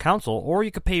console or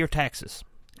you could pay your taxes.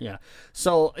 Yeah.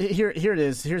 So here it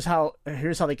is. Here's how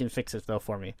they can fix it though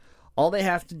for me. All they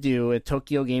have to do at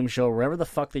Tokyo Game Show, wherever the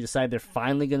fuck they decide they're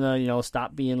finally gonna, you know,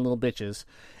 stop being little bitches,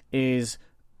 is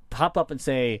pop up and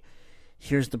say,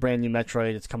 here's the brand new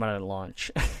Metroid. It's coming out at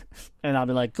launch. And I'll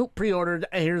be like, cool, pre-ordered.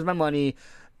 Here's my money.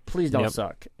 Please don't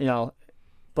suck. You know,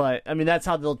 but, I mean, that's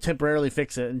how they'll temporarily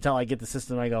fix it until I get the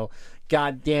system. I go,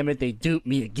 God damn it, they duped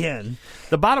me again.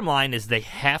 The bottom line is they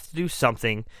have to do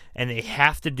something, and they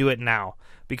have to do it now.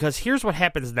 Because here's what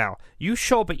happens now. You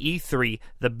show up at E3,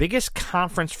 the biggest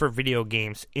conference for video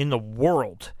games in the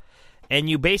world, and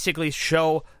you basically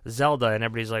show Zelda, and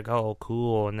everybody's like, oh,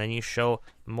 cool. And then you show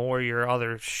more of your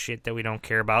other shit that we don't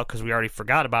care about because we already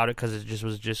forgot about it because it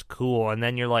was just cool. And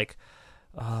then you're like,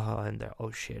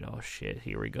 oh shit,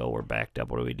 here we go. We're backed up.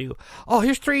 What do we do? Oh,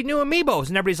 here's 3 new amiibos.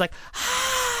 And everybody's like,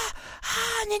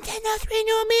 Nintendo, 3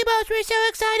 new amiibos. We're so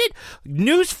excited.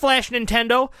 Newsflash,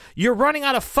 Nintendo. You're running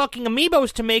out of fucking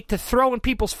amiibos to make to throw in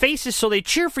people's faces so they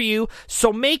cheer for you.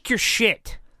 So make your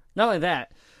shit. Not only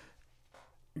that,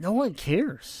 no one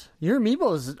cares. Your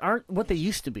amiibos aren't what they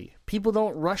used to be. people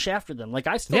don't rush after them. Like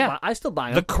I still buy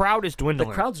them. The crowd is dwindling.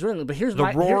 The crowd's dwindling. But here's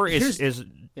the roar here's is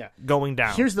going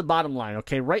down. Here's the bottom line,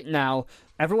 okay? Right now,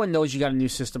 everyone knows you got a new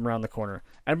system around the corner.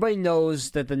 Everybody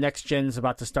knows that the next gen is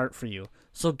about to start for you.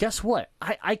 So guess what?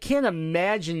 I can't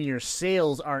imagine your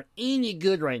sales are any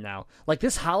good right now. Like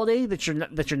this holiday that you're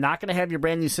not going to have your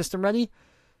brand new system ready.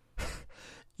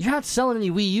 You're not selling any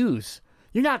Wii U's.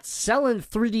 You're not selling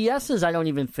 3DSs, I don't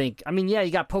even think. I mean, yeah,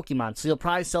 you got Pokemon, so you'll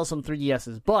probably sell some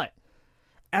 3DSs. But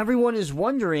everyone is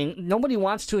wondering, nobody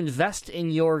wants to invest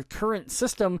in your current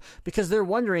system because they're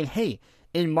wondering, hey,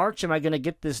 in March, am I going to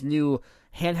get this new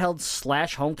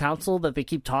handheld / home console that they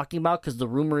keep talking about because the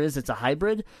rumor is it's a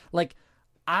hybrid? Like,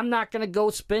 I'm not going to go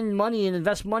spend money and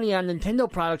invest money on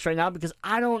Nintendo products right now because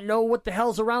I don't know what the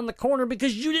hell's around the corner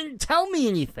because you didn't tell me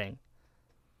anything.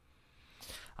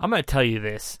 I'm going to tell you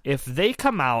this. If they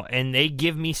come out and they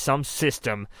give me some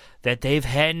system that they've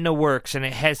had in the works and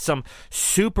it has some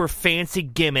super fancy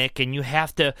gimmick and you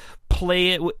have to play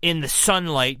it in the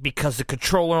sunlight because the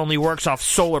controller only works off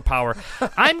solar power,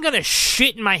 I'm going to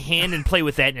shit in my hand and play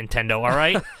with that Nintendo, all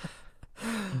right?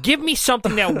 Give me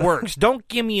something that works. Don't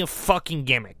give me a fucking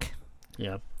gimmick.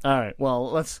 Yeah. All right.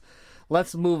 Well,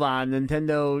 let's move on.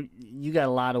 Nintendo, you got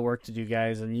a lot of work to do,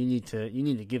 guys, and you need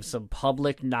to give some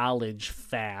public knowledge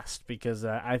fast because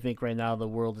I think right now the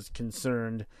world is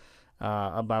concerned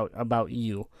about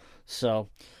you. So,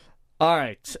 all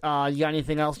right, you got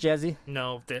anything else, Jazzy?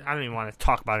 No, I don't even want to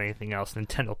talk about anything else.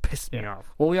 Nintendo pissed me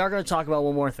off. Well, we are going to talk about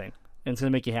one more thing, and it's going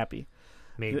to make you happy.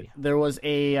 Maybe. There was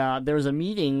a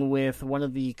meeting with one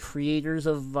of the creators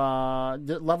of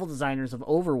level designers of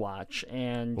Overwatch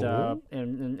and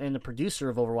the producer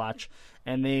of Overwatch,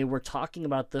 and they were talking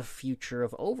about the future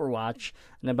of Overwatch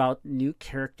and about new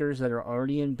characters that are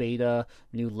already in beta,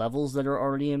 new levels that are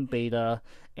already in beta,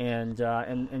 and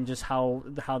just how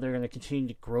they're going to continue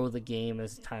to grow the game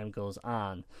as time goes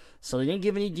on. So they didn't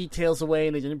give any details away,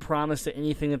 and they didn't promise that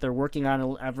anything that they're working on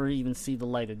will ever even see the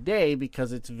light of day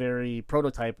because it's very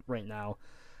prototype right now.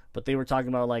 But they were talking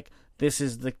about like this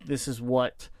is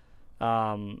what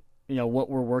what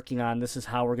we're working on. This is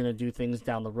how we're going to do things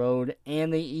down the road,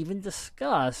 and they even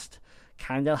discussed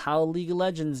kind of how League of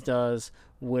Legends does,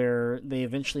 where they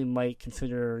eventually might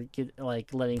consider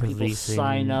letting people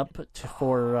sign up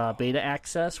for beta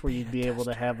access, where you'd be able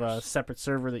to have a separate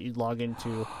server that you'd log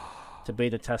into to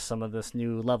beta test some of this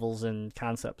new levels and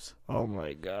concepts. Oh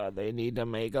my god, they need to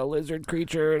make a lizard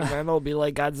creature, and then it'll be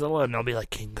like Godzilla, and they'll be like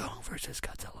King Kong versus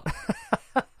Godzilla.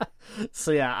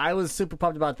 So yeah, I was super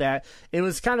pumped about that. It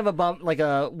was kind of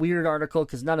a weird article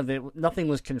because nothing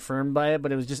was confirmed by it,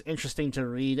 but it was just interesting to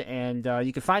read, and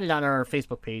you can find it on our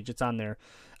Facebook page. It's on there,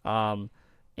 and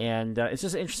it's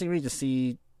just an interesting read to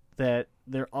see that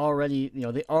they're already,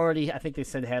 I think they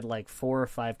said had like 4 or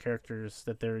 5 characters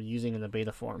that they're using in the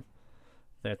beta form.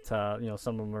 That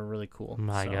some of them are really cool.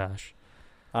 My gosh,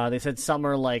 they said some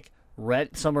are like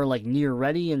some are like near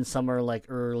ready, and some are like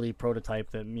early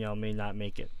prototype that may not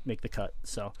make the cut.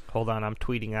 So hold on, I'm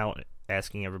tweeting out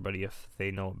asking everybody if they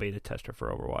know a beta tester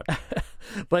for Overwatch.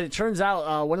 But it turns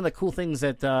out one of the cool things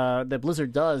that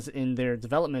Blizzard does in their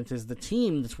development is the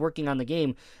team that's working on the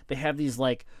game. They have these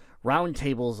like round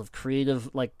tables of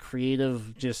creative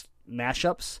just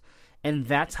mashups. And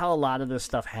that's how a lot of this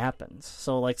stuff happens.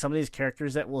 So, like, some of these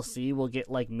characters that we'll see will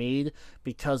get, like, made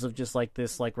because of just, like,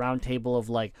 this, like, round table of,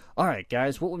 like, all right,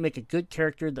 guys, what would make a good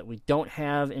character that we don't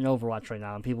have in Overwatch right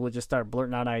now? And people would just start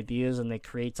blurting out ideas, and they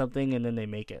create something, and then they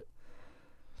make it.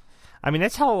 I mean,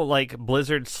 that's how, like,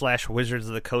 Blizzard / Wizards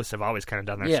of the Coast have always kind of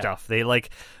done their stuff. They,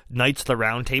 like, Knights of the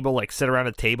Round Table, like, sit around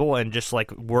a table and just, like,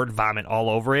 word vomit all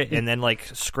over it and then, like,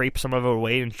 scrape some of it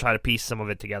away and try to piece some of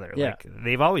it together. Yeah. Like,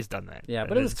 they've always done that. Yeah,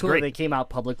 but it was cool that they came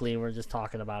out publicly and we're just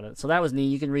talking about it. So that was neat.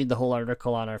 You can read the whole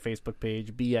article on our Facebook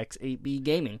page, BX8B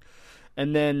Gaming.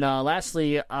 And then,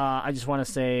 lastly, I just want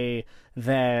to say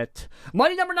that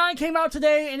Mighty No. 9 came out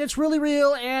today, and it's really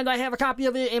real, and I have a copy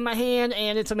of it in my hand,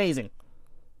 and it's amazing.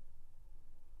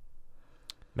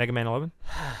 Mega Man 11?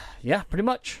 Yeah, pretty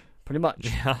much.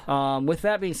 Yeah. With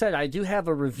that being said, I do have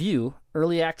a review,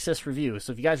 early access review.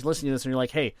 So if you guys listen to this and you're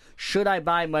like, hey, should I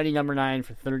buy Mighty No. 9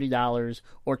 for $30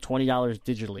 or $20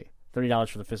 digitally? $30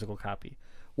 for the physical copy.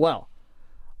 Well,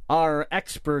 our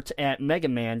expert at Mega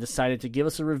Man decided to give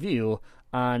us a review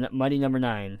on Mighty No.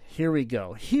 9. Here we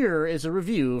go. Here is a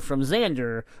review from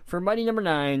Xander for Mighty No.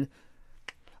 9.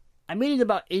 I made it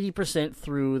about 80%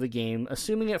 through the game,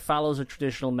 assuming it follows a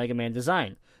traditional Mega Man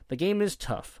design. The game is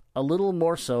tough, a little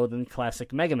more so than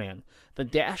classic Mega Man. The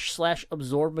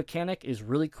dash/absorb mechanic is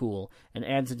really cool and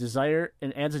adds a desire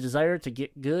to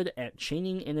get good at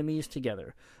chaining enemies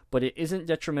together, but it isn't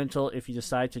detrimental if you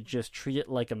decide to just treat it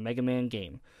like a Mega Man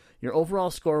game. Your overall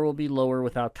score will be lower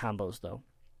without combos, though.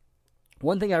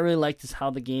 One thing I really liked is how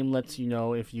the game lets you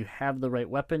know if you have the right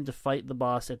weapon to fight the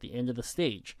boss at the end of the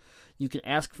stage. You can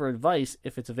ask for advice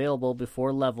if it's available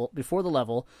before the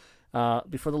level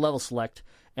select,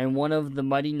 and one of the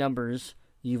mighty numbers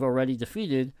you've already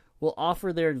defeated will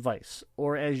offer their advice,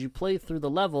 or as you play through the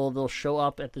level, they'll show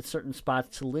up at the certain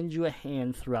spots to lend you a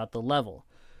hand throughout the level.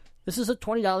 This is a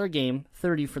 $20 game,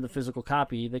 $30 for the physical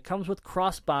copy, that comes with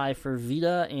cross-buy for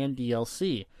Vita and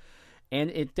DLC. And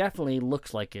it definitely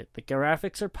looks like it. The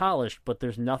graphics are polished, but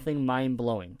there's nothing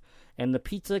mind-blowing. And the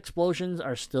pizza explosions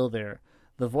are still there.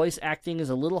 The voice acting is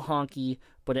a little honky,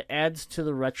 but it adds to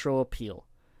the retro appeal.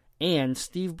 And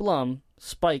Steve Blum,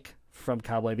 Spike from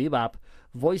Cowboy Bebop,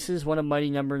 voices one of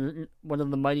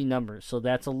the mighty numbers, so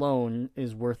that alone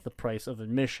is worth the price of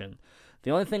admission.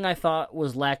 The only thing I thought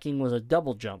was lacking was a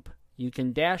double jump. You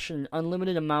can dash an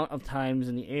unlimited amount of times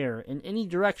in the air in any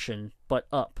direction but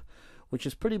up, which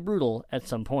is pretty brutal at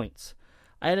some points.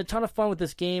 I had a ton of fun with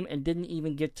this game and didn't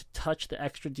even get to touch the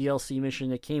extra DLC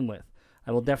mission it came with.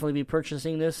 I will definitely be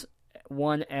purchasing this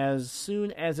one as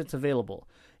soon as it's available.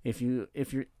 If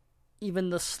you're even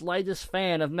the slightest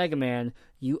fan of Mega Man,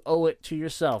 you owe it to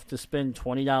yourself to spend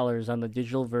 $20 on the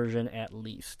digital version at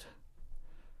least.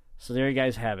 So there you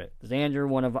guys have it. Xander,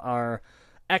 one of our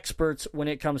experts when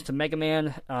it comes to Mega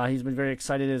Man. He's been very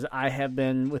excited as I have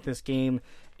been with this game,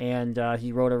 and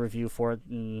he wrote a review for it.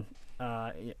 And,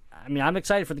 I'm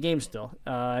excited for the game still.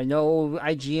 I know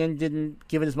IGN didn't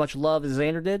give it as much love as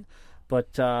Xander did,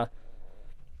 but, I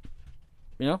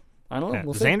don't know. Yeah,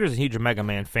 We'll see. Xander's a huge Mega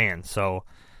Man fan, so,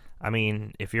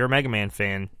 if you're a Mega Man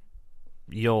fan,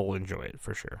 you'll enjoy it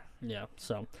for sure. Yeah,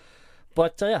 so.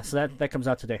 But, so that comes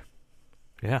out today.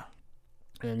 Yeah.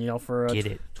 And, for a Get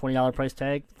it. $20 price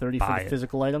tag, $30 Buy for the it.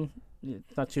 physical item,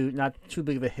 it's not too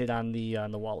big of a hit on the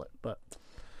wallet, but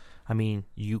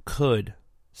You could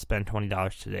spend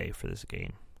 $20 today for this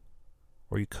game,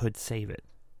 or you could save it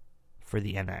for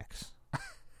the NX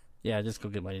yeah, just go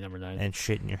get Mighty Number 9. and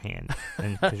shit in your hand,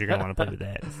 because you're gonna want to play with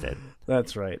that instead.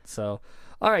 That's right. So,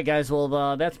 all right, guys.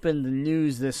 Well, that's been the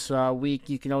news this week.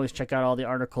 You can always check out all the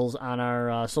articles on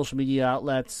our social media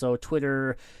outlets. So,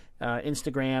 Twitter,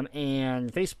 Instagram,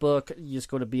 and Facebook. You just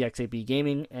go to BXAB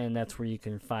Gaming, and that's where you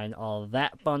can find all of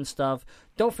that fun stuff.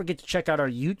 Don't forget to check out our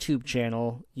YouTube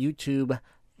channel,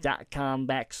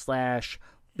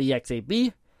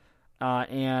 youtube.com/BXAB.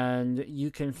 And you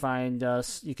can find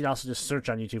us. You can also just search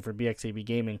on YouTube for BXAB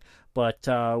Gaming. But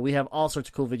we have all sorts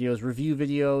of cool videos, review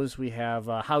videos. We have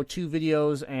how-to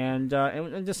videos and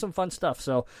just some fun stuff.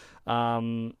 So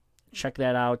check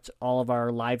that out. All of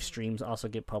our live streams also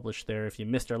get published there. If you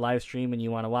missed our live stream and you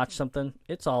want to watch something,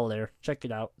 it's all there. Check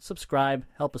it out. Subscribe.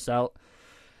 Help us out.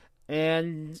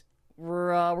 And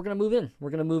we're gonna move in.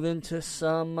 We're gonna move into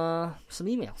some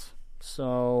emails.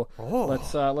 So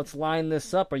let's line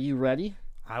this up. Are you ready?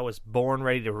 I was born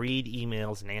ready to read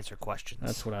emails and answer questions.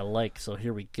 That's what I like. So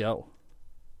here we go.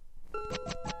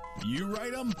 You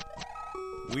write them,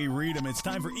 we read them. It's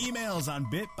time for emails on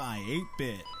Bit by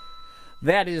 8-Bit.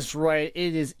 That is right.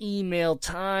 It is email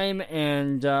time.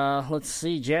 And let's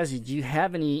see. Jazzy, do you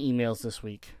have any emails this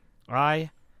week?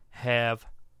 I have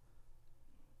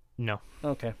no.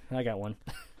 Okay, I got one.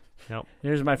 Nope.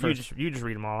 Here's my first. You just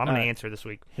read them all. I'm going to answer this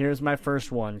week. Here's my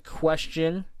first one.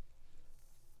 Question.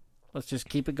 Let's just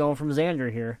keep it going from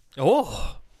Xander here.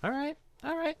 Oh, all right.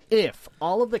 If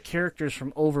all of the characters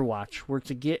from Overwatch were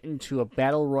to get into a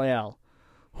battle royale,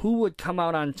 who would come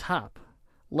out on top?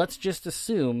 Let's just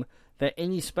assume that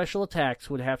any special attacks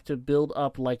would have to build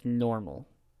up like normal.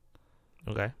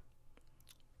 Okay.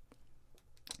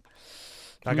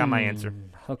 I got my answer.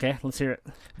 Okay, let's hear it.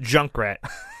 Junkrat.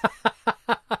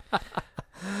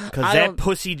 Because that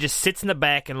pussy just sits in the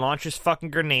back and launches fucking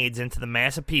grenades into the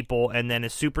mass of people, and then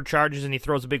it supercharges and he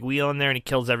throws a big wheel in there and he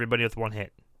kills everybody with one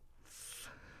hit.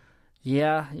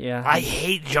 Yeah. I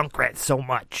hate Junkrat so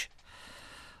much.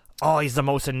 Oh, he's the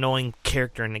most annoying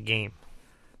character in the game.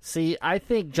 See, I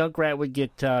think Junkrat would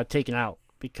get taken out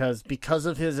because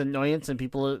of his annoyance and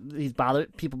people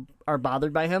are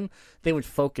bothered by him. They would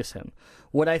focus him.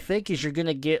 What I think is you're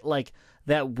gonna get like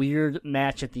that weird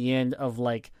match at the end of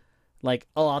like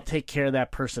oh, I'll take care of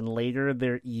that person later.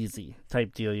 They're easy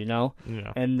type deal, you know.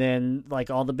 Yeah. And then like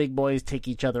all the big boys take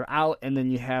each other out, and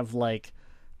then you have like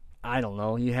I don't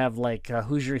know. You have like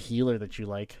who's your healer that you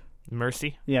like?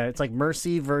 Mercy. Yeah, it's like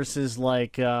Mercy versus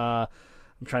like I'm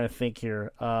trying to think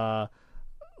here.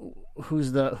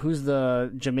 who's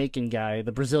the Jamaican guy,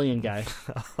 the Brazilian guy?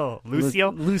 Oh,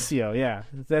 Lucio? Lucio, yeah.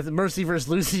 That's Mercy versus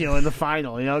Lucio in the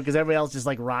final, because everybody else just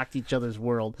like rocked each other's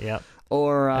world. Yeah.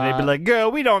 Or And they'd be like,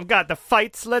 girl, we don't got the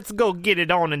fights. Let's go get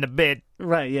it on in the bed.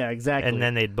 right, yeah, exactly. And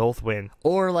then they'd both win.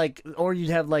 or you'd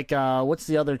have like what's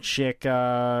the other chick,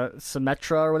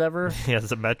 Symmetra or whatever? Yeah,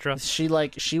 Symmetra.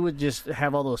 She would just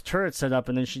have all those turrets set up,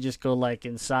 and then she'd just go like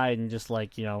inside and just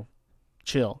like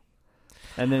chill.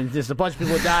 And then just a bunch of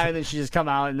people would die, and then she'd just come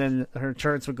out, and then her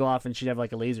turrets would go off, and she'd have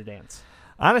like a laser dance.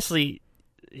 Honestly,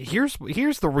 here's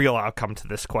the real outcome to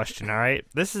this question, all right?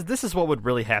 This is what would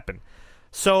really happen.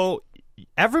 So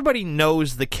everybody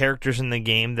knows the characters in the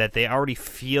game that they already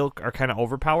feel are kind of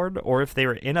overpowered, or if they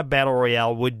were in a battle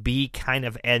royale would be kind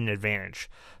of at an advantage.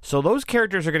 So those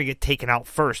characters are going to get taken out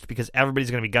first because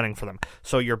everybody's going to be gunning for them.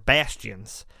 So your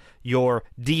Bastions, your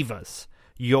Divas,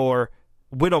 your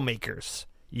Widowmakers,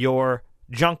 your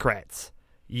Junkrats,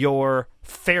 your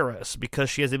Pharahs, because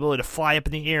she has the ability to fly up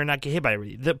in the air and not get hit by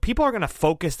everybody. The people are going to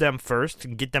focus them first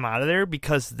and get them out of there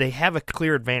because they have a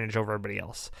clear advantage over everybody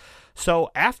else.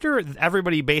 So after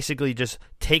everybody basically just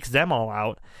takes them all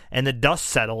out and the dust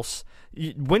settles,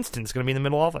 Winston's going to be in the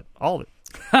middle of it, all of it.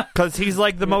 Because he's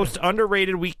like the most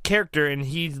underrated weak character, and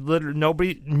he's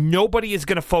literally nobody is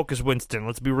going to focus Winston.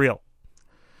 Let's be real.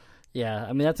 Yeah,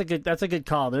 I mean that's a good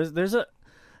call. There's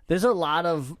a lot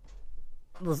of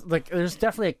there's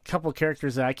definitely a couple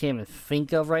characters that I can't even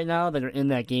think of right now that are in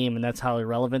that game, and that's how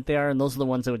irrelevant they are. And those are the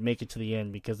ones that would make it to the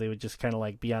end because they would just kind of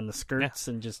like be on the skirts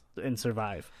and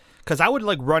survive. Because I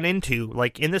would run into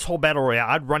in this whole battle royale,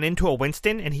 I'd run into a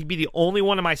Winston, and he'd be the only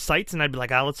one in my sights, and I'd be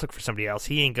like, let's look for somebody else.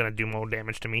 He ain't gonna do more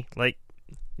damage to me.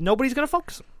 Nobody's gonna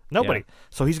focus him. Nobody. Yeah.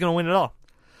 So he's gonna win it all.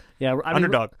 Yeah,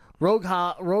 underdog.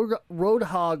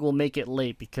 Roadhog will make it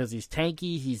late because he's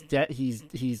tanky.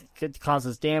 He's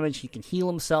causes damage. He can heal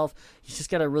himself. He's just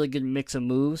got a really good mix of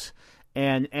moves,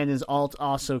 and his alt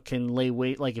also can lay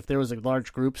waste. Like if there was a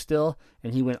large group still,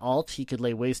 and he went alt, he could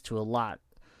lay waste to a lot.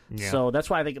 Yeah. So that's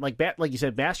why I think, like you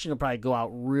said, Bastion will probably go out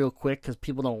real quick because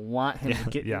people don't want him to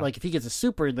get. Yeah. Like if he gets a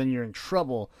super, then you're in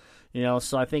trouble.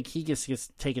 So I think he gets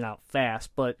taken out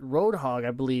fast. But Roadhog,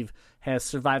 I believe, has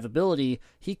survivability.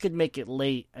 He could make it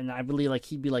late, and I believe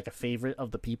he'd be like a favorite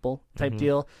of the people type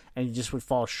deal, and he just would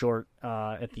fall short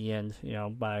at the end,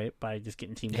 by just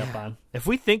getting teamed up on. If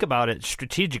we think about it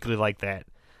strategically like that,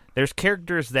 there's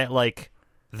characters that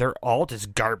their alt is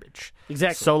garbage.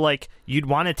 Exactly. So you'd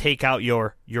want to take out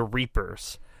your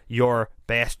Reapers, your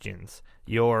Bastions,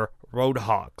 your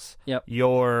Roadhogs,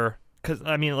 your. Because,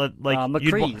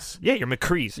 McCree's. Your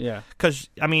McCree's. Yeah. Because,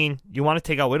 you want to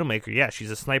take out Widowmaker. Yeah, she's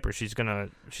a sniper. She's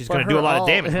gonna do a lot of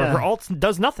damage. But her ult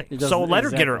does nothing. So let her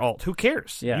get her ult. Who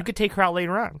cares? Yeah. You could take her out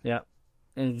later on. Yeah.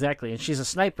 Exactly. And she's a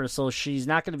sniper, so she's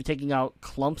not going to be taking out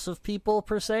clumps of people,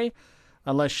 per se.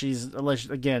 Unless she's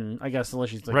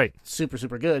right. Super,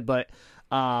 super good. But,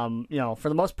 for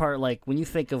the most part, when you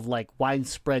think of,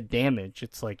 widespread damage,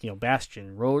 it's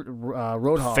Bastion,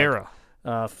 Roadhog.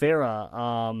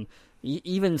 Pharah.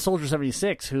 Even Soldier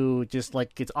 76, who just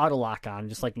gets auto lock on,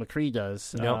 just like McCree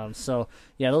does. Yep. So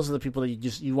yeah, those are the people that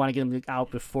you want to get them out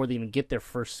before they even get their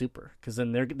first super, because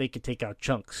then they could take out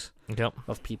chunks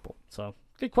of people. So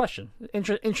good question,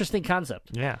 interesting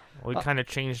concept. Yeah, we kind of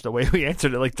changed the way we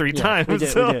answered it 3 times. We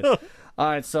did. All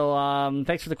right, so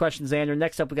thanks for the question, Xander.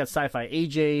 Next up, we got Sci-Fi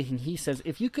AJ, and he says,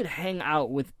 if you could hang out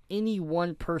with any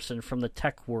one person from the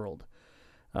tech world.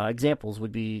 Examples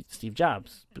would be Steve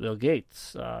Jobs, Bill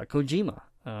Gates, Kojima,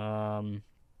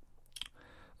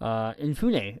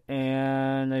 Infune,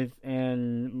 and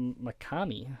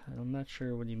Mikami. I'm not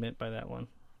sure what he meant by that one.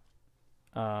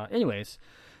 Anyways,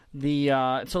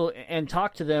 and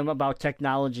talk to them about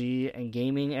technology and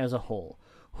gaming as a whole.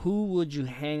 Who would you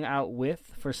hang out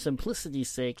with for simplicity's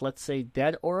sake? Let's say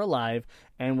dead or alive,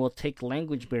 and we'll take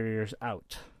language barriers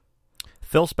out.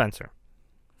 Phil Spencer.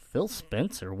 Phil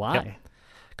Spencer? Why? Yep.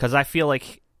 Because I feel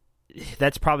like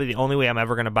that's probably the only way I'm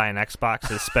ever going to buy an Xbox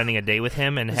is spending a day with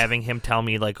him and having him tell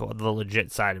me the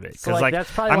legit side of it. Because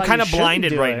I'm kind of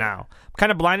blinded right now. I'm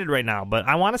kind of blinded right now, but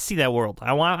I want to see that world.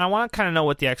 I want to kind of know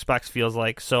what the Xbox feels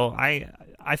like. So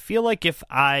I feel like if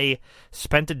I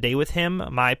spent a day with him,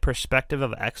 my perspective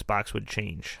of Xbox would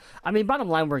change. I mean, bottom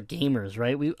line, we're gamers,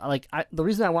 right? The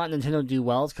reason I want Nintendo to do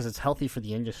well is because it's healthy for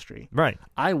the industry. Right.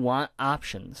 I want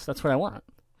options. That's what I want.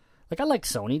 I like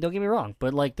Sony, don't get me wrong,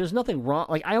 but there's nothing wrong.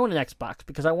 I own an Xbox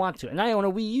because I want to, and I own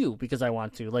a Wii U because I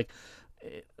want to.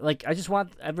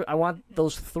 I want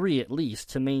those 3 at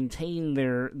least to maintain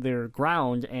their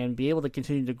ground and be able to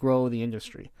continue to grow the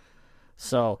industry.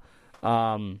 So,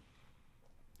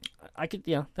 I could,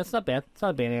 that's not bad. It's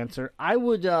not a bad answer. I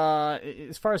would,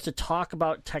 as far as to talk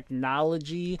about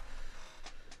technology,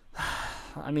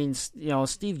 I mean,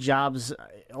 Steve Jobs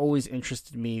always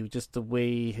interested me, just the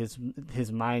way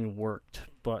his mind worked.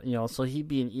 But so he'd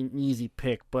be an easy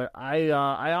pick. But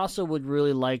I also would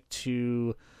really like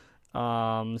to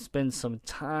spend some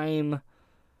time,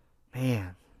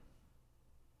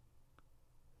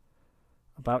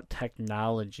 about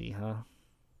technology, huh?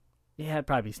 Yeah, it'd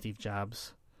probably be Steve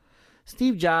Jobs.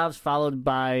 Steve Jobs, followed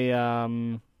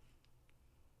by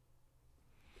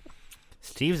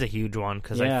Steve's a huge one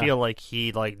because I feel like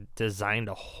he designed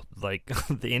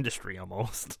the industry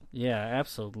almost. Yeah,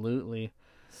 absolutely.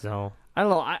 So I don't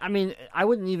know. I mean, I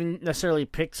wouldn't even necessarily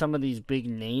pick some of these big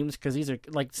names because these are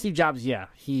like Steve Jobs. Yeah,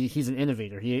 he's an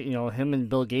innovator. Him and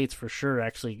Bill Gates for sure.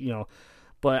 Actually,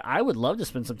 but I would love to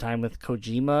spend some time with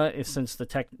Kojima since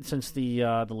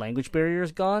the language barrier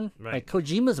is gone. Right. Like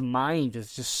Kojima's mind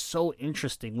is just so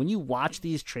interesting. When you watch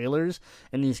these trailers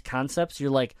and these concepts, you're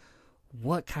like,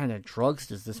 what kind of drugs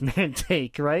does this man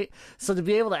take, right? So to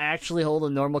be able to actually hold a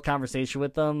normal conversation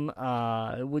with them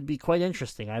it would be quite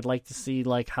interesting. I'd like to see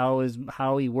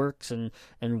how he works and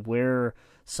where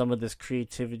some of this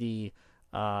creativity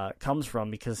comes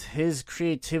from, because his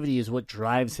creativity is what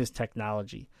drives his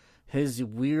technology. His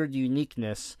weird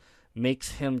uniqueness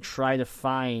makes him try to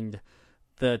find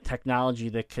the technology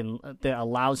that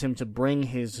allows him to bring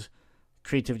his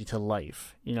creativity to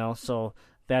life. So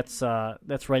that's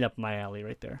right up my alley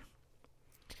right there.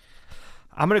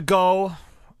 I'm gonna go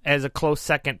as a close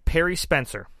second, Perry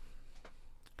Spencer.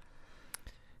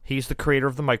 He's the creator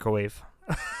of the microwave.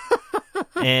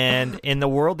 And in the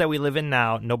world that we live in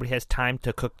now, nobody has time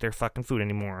to cook their fucking food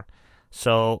anymore.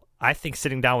 So I think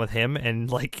sitting down with him and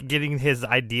getting his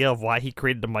idea of why he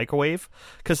created the microwave,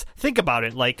 because think about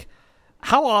it,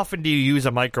 how often do you use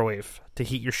a microwave to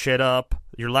heat your shit up,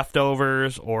 your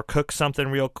leftovers, or cook something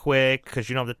real quick because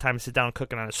you don't have the time to sit down and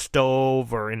cook it on a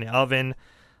stove or in the oven?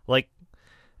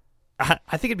 I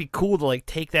think it'd be cool to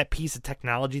take that piece of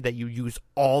technology that you use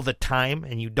all the time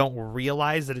and you don't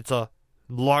realize that it's a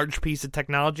large piece of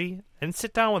technology and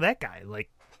sit down with that guy.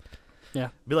 Yeah.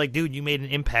 Be like, dude, you made an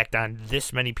impact on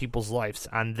this many people's lives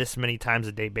on this many times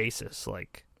a day basis.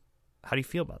 How do you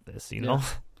feel about this? Yeah.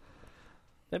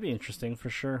 That'd be interesting for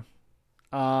sure.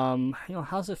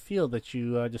 How's it feel that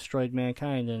you destroyed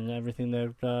mankind and everything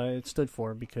that it stood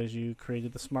for because you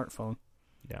created the smartphone?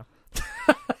 Yeah.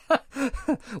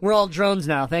 We're all drones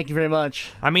now. Thank you very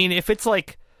much. I mean, if it's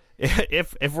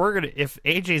if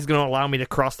AJ's gonna allow me to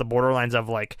cross the borderlines of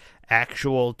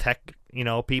actual tech,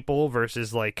 people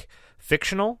versus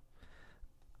fictional,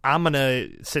 I'm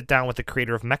gonna sit down with the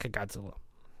creator of Mechagodzilla.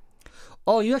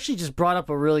 Oh, you actually just brought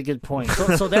up a really good point.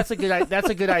 So that's a good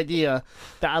idea.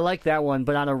 I like that one.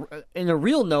 But in a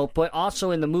real note, but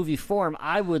also in the movie form,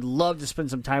 I would love to spend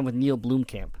some time with Neil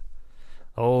Blomkamp.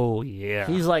 Oh yeah,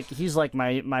 he's like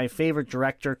my favorite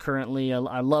director currently.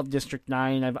 I love District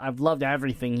 9. I've loved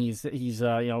everything he's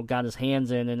got his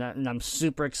hands in, and I'm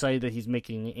super excited that he's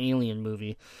making an Alien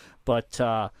movie. But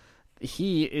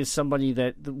he is somebody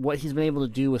that what he's been able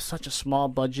to do with such a small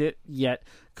budget, yet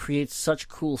creates such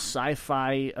cool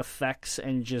sci-fi effects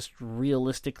and just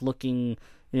realistic looking,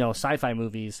 sci-fi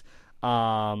movies.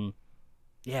 I'd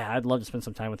love to spend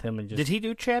some time with him and just. Did he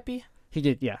do Chappie? He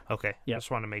did, yeah. Okay, yeah. Just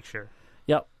want to make sure.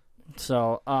 Yep.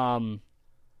 So,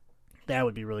 that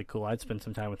would be really cool. I'd spend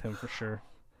some time with him for sure.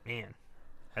 Man,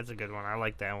 that's a good one. I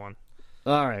like that one.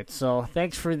 All right, so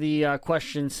thanks for the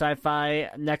question,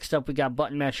 Sci-Fi. Next up, we got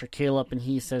Button Masher Caleb, and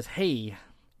he says, "Hey,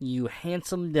 you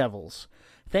handsome devils.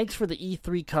 Thanks for the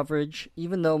E3 coverage.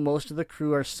 Even though most of the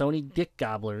crew are Sony dick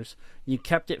gobblers, you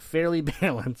kept it fairly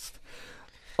balanced."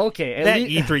 Okay, that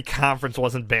E3 conference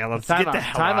wasn't balanced. Get the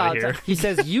hell out of here. He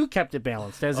says you kept it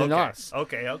balanced, as in us.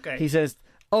 Okay. He says,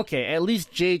 okay, at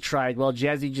least Jay tried while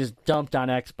Jazzy just dumped on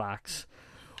Xbox.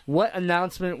 What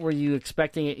announcement were you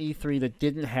expecting at E3 that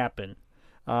didn't happen?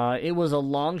 It was a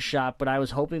long shot, but I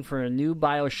was hoping for a new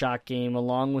BioShock game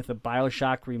along with a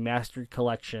BioShock Remastered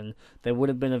collection that would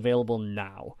have been available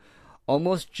now.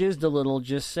 Almost jizzed a little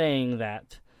just saying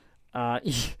that.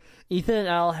 Ethan and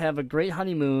Al have a great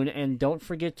honeymoon, and don't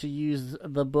forget to use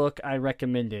the book I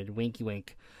recommended. Winky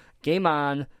wink. Game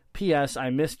on. P.S. I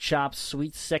miss Chop's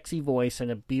sweet, sexy voice and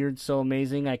a beard so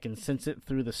amazing I can sense it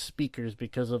through the speakers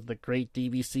because of the great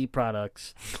DVC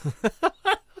products.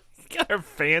 Got our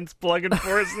fans plugging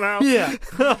for us now. Yeah.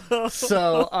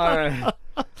 So, all right.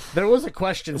 There was a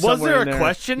question somewhere Was there in a there.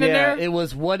 question in there? Yeah, it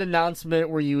was what announcement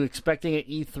were you expecting at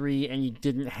E3 and you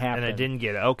didn't happen? And I didn't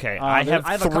get it. Okay, I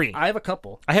have three. I have a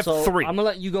couple. I have so three. I'm going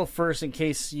to let you go first in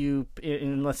case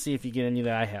and let's see if you get any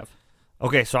that I have.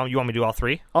 Okay, so you want me to do all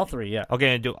three? All three, yeah.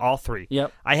 Okay, I do all three.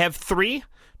 Yep. I have 3.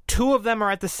 2 of them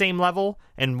are at the same level,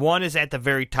 and 1 is at the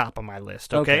very top of my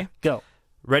list. Okay? Go.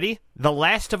 Ready? The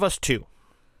Last of Us 2.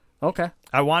 Okay.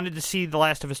 I wanted to see The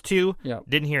Last of Us 2. Yep.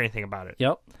 Didn't hear anything about it.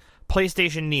 Yep.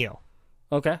 PlayStation Neo.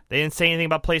 Okay. They didn't say anything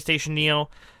about PlayStation Neo.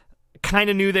 Kind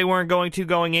of knew they weren't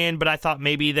going in, but I thought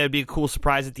maybe that would be a cool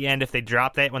surprise at the end if they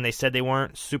dropped that when they said they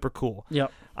weren't. Super cool.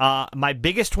 Yep. My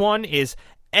biggest one is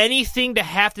anything to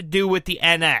have to do with the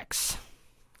NX.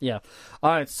 Yeah.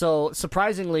 All right, so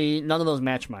surprisingly, none of those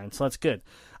match mine, so that's good.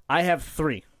 I have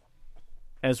 3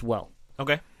 as well.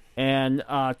 Okay. And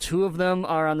 2 of them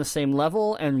are on the same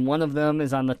level, and 1 of them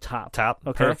is on the top. Top.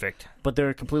 Okay? Perfect. But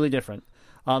they're completely different.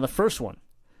 The first one,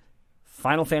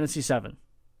 Final Fantasy VII.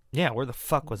 Yeah, where the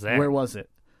fuck was that? Where was it?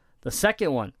 The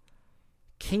second one,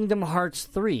 Kingdom Hearts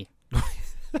 3.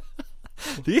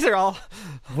 These are all...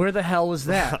 Where the hell was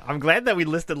that? I'm glad that we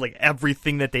listed like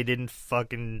everything that they didn't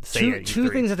fucking say at Two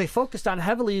E3. things that they focused on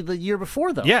heavily the year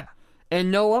before, though. Yeah.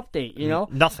 And no update, you know?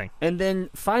 Nothing. And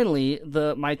then finally,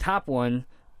 my top one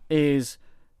is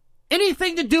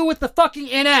anything to do with the fucking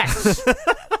NX.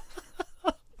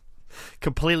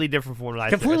 Completely different from what I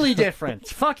said. Completely different.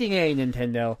 Fucking A,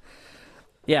 Nintendo.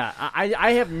 Yeah,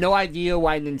 I have no idea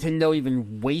why Nintendo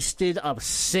even wasted a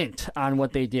cent on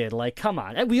what they did. Like, come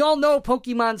on. And we all know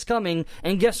Pokemon's coming,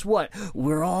 and guess what?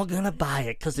 We're all gonna buy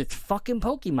it, because it's fucking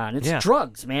Pokemon. It's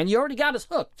drugs, man. You already got us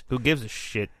hooked. Who gives a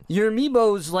shit? Your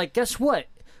amiibos, like, guess what?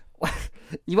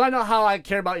 You want to know how I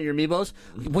care about your amiibos?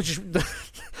 Which is the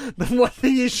one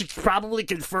thing you should probably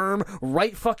confirm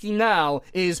right fucking now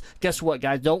is, guess what,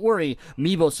 guys? Don't worry.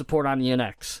 Amiibo support on the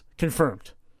NX.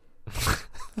 Confirmed.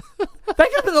 That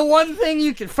could be the one thing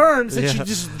you confirm since you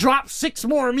just dropped 6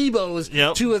 more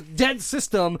amiibos to a dead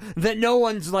system that no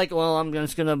one's like, well, I'm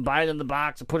just going to buy it in the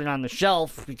box and put it on the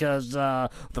shelf because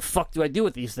what the fuck do I do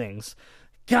with these things?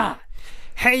 God.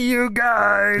 Hey, you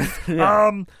guys.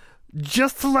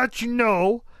 Just to let you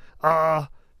know,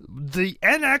 the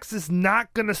NX is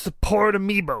not going to support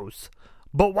amiibos.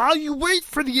 But while you wait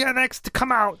for the NX to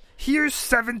come out, here's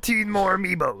 17 more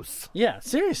amiibos. Yeah,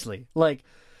 seriously. Like...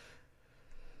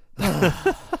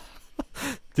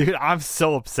 Dude, I'm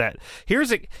so upset. Here's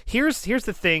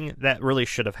the thing that really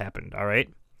should have happened, all right?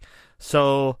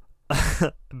 So,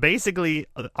 basically,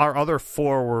 our other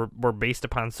 4 were based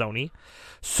upon Sony.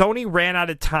 Sony ran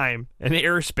out of time and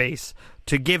airspace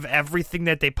to give everything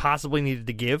that they possibly needed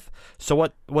to give. So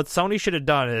what Sony should have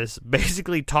done is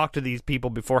basically talk to these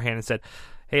people beforehand and said,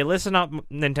 hey, listen up,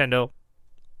 Nintendo.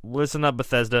 Listen up,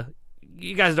 Bethesda.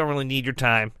 You guys don't really need your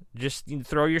time. Just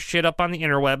throw your shit up on the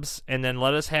interwebs, and then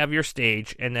let us have your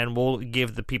stage, and then we'll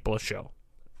give the people a show.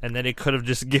 And then it could have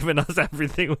just given us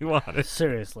everything we wanted.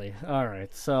 Seriously. All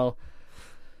right. So,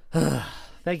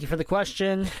 thank you for the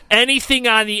question. Anything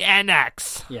on the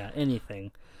NX. Yeah,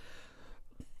 anything.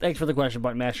 Thanks for the question,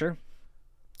 Button Masher.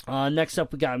 Next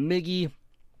up, we got Miggy.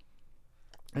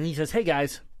 And he says, hey,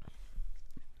 guys.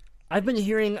 I've been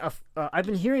hearing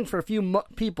for a few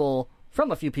people...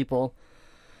 from a few people,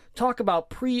 talk about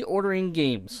pre-ordering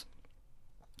games.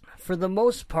 For the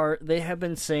most part, they have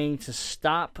been saying to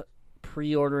stop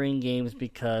pre-ordering games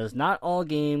because not all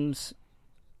games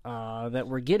that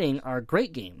we're getting are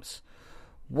great games.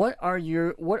 What are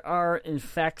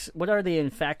they in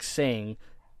fact saying?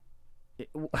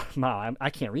 Wow, I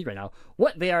can't read right now.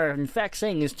 What they are in fact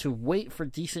saying is to wait for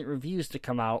decent reviews to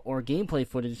come out or gameplay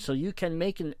footage so you can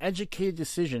make an educated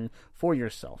decision for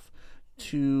yourself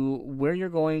to where you're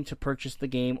going to purchase the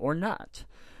game or not.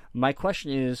 My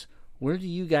question is, where do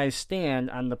you guys stand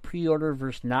on the pre-order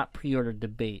versus not pre-order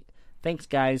debate? Thanks,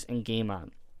 guys, and game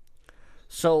on.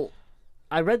 So,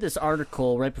 I read this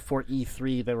article right before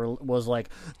E3 that was like,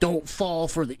 don't fall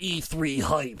for the E3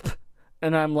 hype.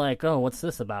 And I'm like, oh, what's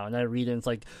this about? And I read it, and it's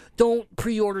like, don't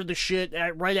pre-order the shit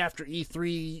right after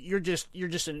E3. You're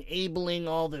just enabling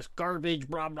all this garbage,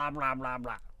 blah, blah, blah, blah,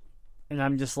 blah. And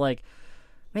I'm just like,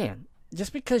 man,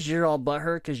 just because you're all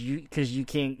butthurt because you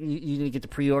didn't get to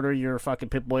pre-order your fucking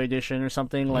Pip-Boy edition or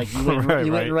something, like you went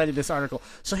and read this article.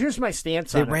 So here's my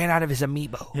stance on it. They ran out of his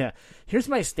amiibo. Yeah. Here's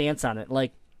my stance on it.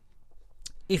 Like,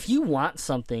 if you want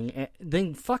something,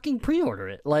 then fucking pre-order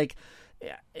it. Like,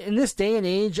 in this day and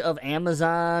age of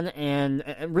Amazon and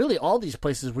really all these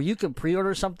places where you can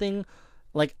pre-order something,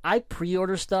 like, I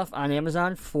pre-order stuff on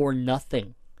Amazon for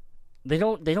nothing. They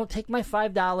don't take my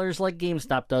 $5 like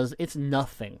GameStop does. It's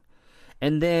nothing.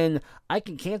 And then I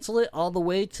can cancel it all the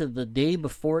way to the day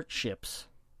before it ships.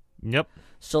 Yep.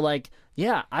 So, like,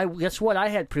 yeah, guess what I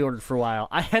had pre-ordered for a while?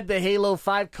 I had the Halo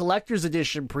 5 Collector's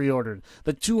Edition pre-ordered.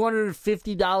 The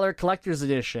 $250 Collector's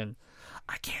Edition.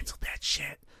 I canceled that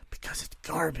shit because it's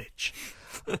garbage.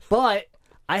 But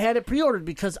I had it pre-ordered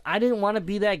because I didn't want to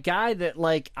be that guy that,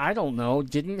 like, I don't know,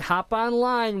 didn't hop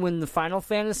online when the Final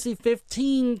Fantasy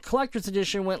 15 Collector's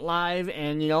Edition went live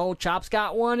and, you know, Chops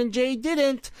got one and Jay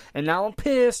didn't. And now I'm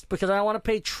pissed because I want to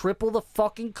pay triple the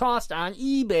fucking cost on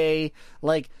eBay.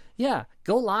 Like, yeah,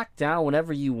 go lock down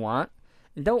whatever you want.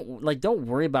 And don't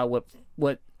worry about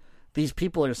what these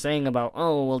people are saying about,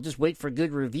 oh, well, just wait for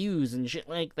good reviews and shit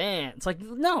like that. It's like,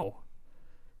 no.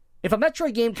 If a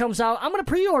Metroid game comes out, I'm going to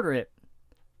pre-order it.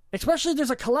 Especially if there's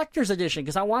a collector's edition,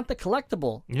 because I want the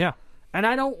collectible. Yeah. And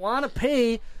I don't want to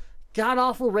pay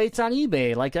god-awful rates on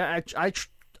eBay. Like,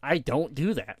 I don't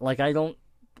do that. Like,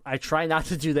 I try not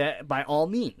to do that by all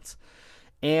means.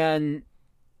 And,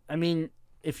 I mean,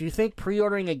 if you think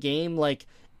pre-ordering a game, like,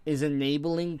 is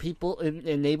enabling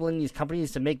these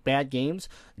companies to make bad games,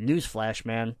 newsflash,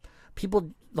 man.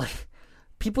 People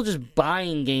just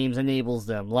buying games enables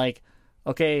them. Like,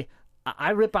 okay,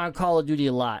 I rip on Call of Duty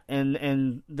a lot,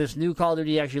 and this new Call of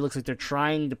Duty actually looks like they're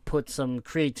trying to put some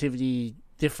creativity,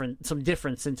 some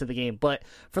difference into the game. But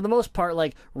for the most part,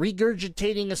 like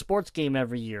regurgitating a sports game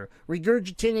every year,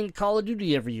 regurgitating Call of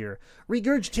Duty every year,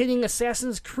 regurgitating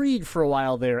Assassin's Creed for a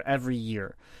while there every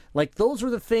year. Like, those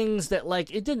were the things that,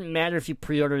 like, it didn't matter if you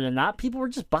pre-ordered it or not. People were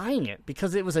just buying it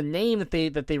because it was a name that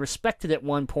they respected at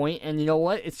one point, and you know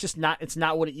what? It's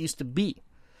not what it used to be.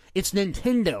 It's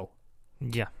Nintendo.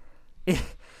 Yeah.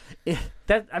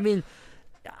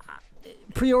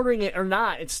 Pre-ordering it or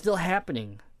not, it's still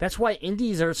happening. That's why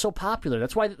indies are so popular.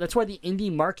 That's why the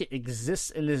indie market exists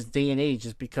in this day and age,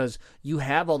 is because you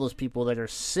have all those people that are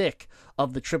sick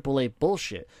of the AAA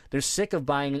bullshit. They're sick of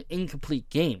buying an incomplete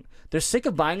game. They're sick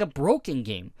of buying a broken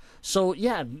game. So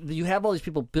yeah, you have all these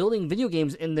people building video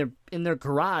games in their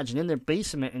garage and in their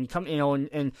basement and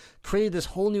and create this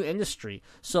whole new industry.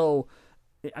 So,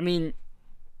 I mean,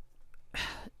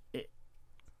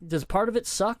 does part of it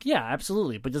suck? Yeah,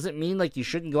 absolutely. But does it mean, like, you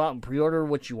shouldn't go out and pre-order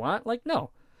what you want? Like, no.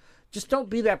 Just don't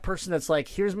be that person that's like,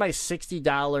 here's my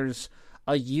 $60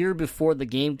 a year before the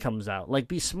game comes out. Like,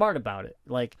 be smart about it.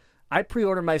 Like, I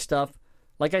pre-order my stuff,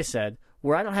 like I said,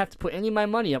 where I don't have to put any of my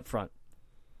money up front.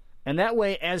 And that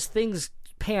way, as things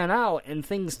pan out and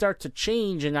things start to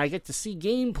change and I get to see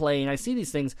gameplay and I see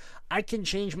these things, I can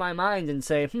change my mind and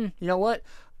say, you know what?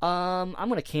 I'm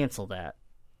going to cancel that.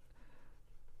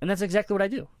 And that's exactly what I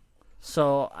do.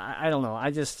 So, I don't know.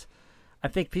 I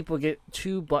think people get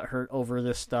too butthurt over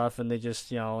this stuff, and they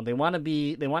just, they want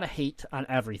to hate on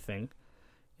everything.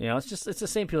 It's the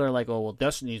same people that are like, oh, well,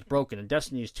 Destiny's broken, and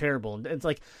Destiny's terrible. And it's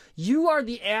like, you are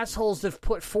the assholes that have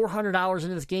put 400 hours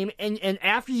into this game, and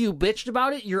after you bitched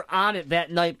about it, you're on it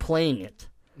that night playing it.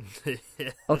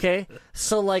 Okay?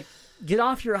 So, like, get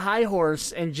off your high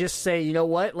horse and just say, you know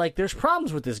what? Like, there's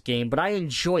problems with this game, but I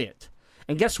enjoy it.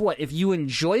 And guess what? If you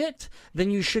enjoy it,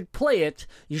 then you should play it.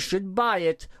 You should buy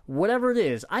it, whatever it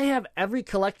is. I have every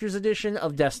collector's edition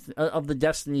of the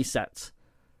Destiny sets.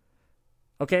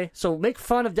 Okay? So make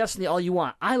fun of Destiny all you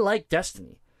want. I like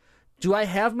Destiny. Do I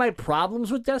have my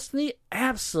problems with Destiny?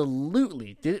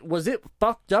 Absolutely. Was it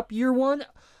fucked up year one?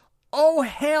 Oh,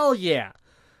 hell yeah.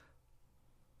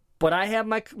 But I have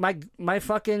my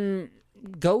fucking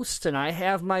Ghosts, and I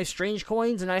have my Strange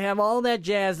Coins, and I have all that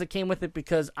jazz that came with it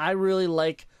because I really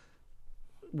like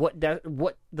what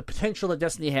the potential that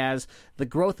Destiny has, the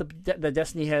growth that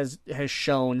Destiny has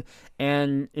shown,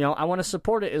 and I want to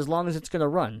support it as long as it's going to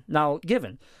run. Now,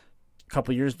 given a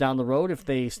couple years down the road, if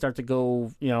they start to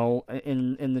go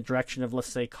in the direction of, let's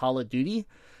say, Call of Duty,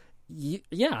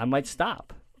 yeah, I might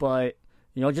stop. But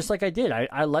just like I did,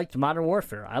 I liked Modern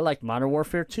Warfare. I liked Modern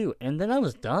Warfare 2, and then I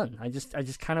was done. I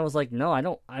just kind of was like, no, I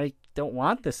don't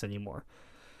want this anymore.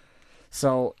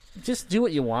 So just do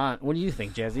what you want. What do you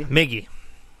think, Jazzy? Miggy,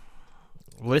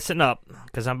 listen up,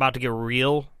 because I'm about to get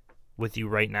real with you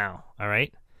right now, all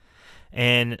right?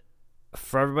 And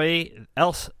for everybody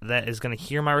else that is going to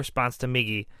hear my response to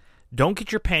Miggy, don't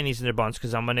get your panties in a bunch,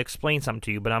 because I'm going to explain something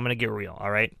to you, but I'm going to get real,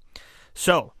 all right?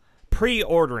 So,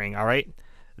 pre-ordering, all right?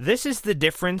 This is the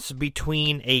difference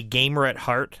between a gamer at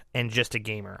heart and just a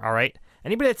gamer, all right?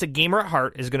 Anybody that's a gamer at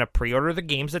heart is going to pre-order the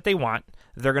games that they want.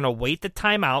 They're going to wait the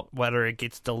time out, whether it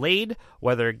gets delayed,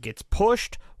 whether it gets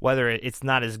pushed, whether it's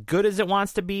not as good as it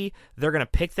wants to be. They're going to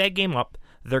pick that game up,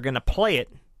 they're going to play it,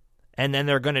 and then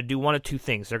they're going to do one of two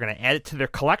things. They're going to add it to their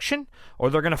collection,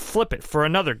 or they're going to flip it for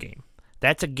another game.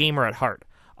 That's a gamer at heart.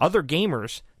 Other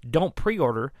gamers don't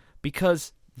pre-order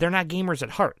because they're not gamers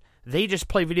at heart. They just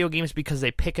play video games because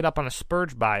they pick it up on a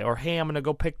spurge buy, or hey, I'm going to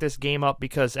go pick this game up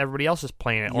because everybody else is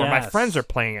playing it, or my friends are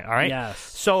playing it, all right? Yes.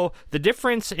 So the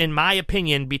difference, in my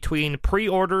opinion, between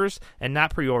pre-orders and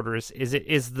not pre-orders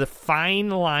is the fine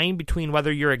line between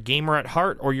whether you're a gamer at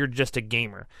heart or you're just a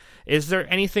gamer. Is there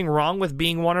anything wrong with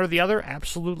being one or the other?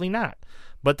 Absolutely not.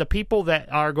 But the people that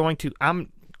are going to...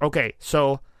 Okay,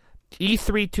 so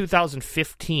E3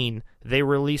 2015, they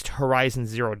released Horizon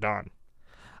Zero Dawn.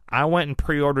 I went and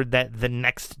pre-ordered that the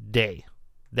next day.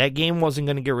 That game wasn't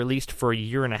going to get released for a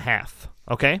year and a half,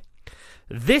 okay?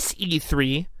 This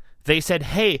E3, they said,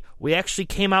 hey, we actually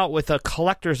came out with a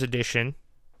collector's edition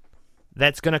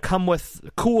that's going to come with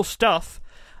cool stuff.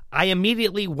 I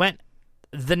immediately went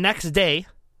the next day,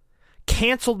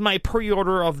 canceled my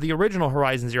pre-order of the original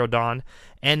Horizon Zero Dawn,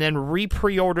 and then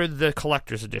re-pre-ordered the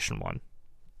collector's edition one.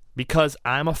 Because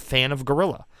I'm a fan of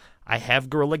Guerrilla. I have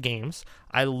Guerrilla games.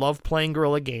 I love playing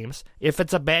Guerrilla games. If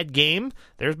it's a bad game,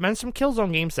 there's been some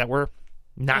Killzone games that were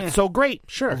not so great.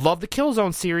 Sure. I love the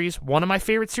Killzone series. One of my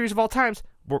favorite series of all times.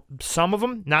 Some of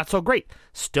them, not so great.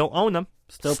 Still own them.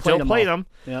 Still play them.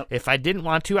 Yep. If I didn't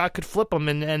want to, I could flip them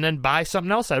and then buy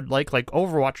something else I'd like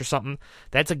Overwatch or something.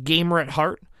 That's a gamer at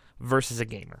heart versus a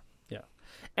gamer. Yeah.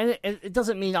 And it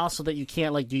doesn't mean also that you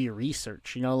can't do your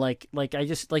research. Like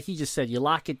he just said, you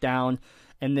lock it down.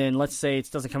 And then let's say it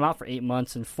doesn't come out for 8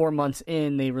 months, and 4 months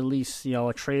in they release,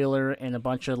 a trailer and a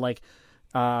bunch of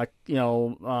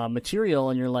material,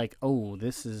 and you're like, oh,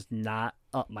 this is not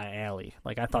up my alley.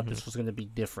 I thought this was going to be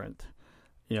different.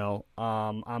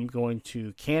 I'm going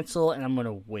to cancel and I'm going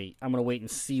to wait. I'm going to wait and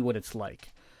see what it's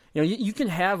like. You can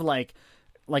have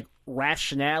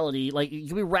rationality, you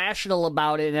can be rational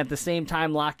about it, and at the same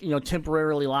time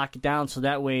temporarily lock it down, so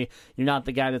that way you're not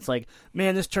the guy that's like,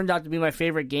 man, this turned out to be my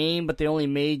favorite game, but they only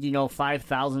made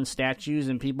 5,000 statues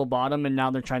and people bought them, and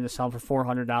now they're trying to sell them for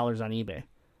 $400 on eBay,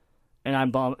 and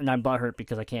I'm butthurt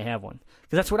because I can't have one,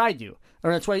 because that's what I do,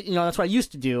 or that's what I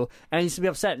used to do, and I used to be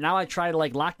upset. Now I try to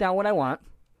lock down what I want,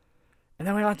 and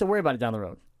then I don't have to worry about it down the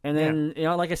road. And then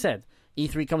like I said,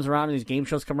 E3 comes around and these game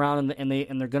shows come around and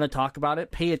they're going to talk about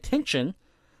it. Pay attention.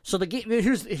 So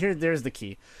there's the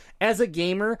key. As a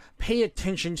gamer, pay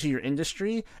attention to your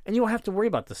industry, and you won't have to worry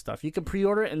about this stuff. You can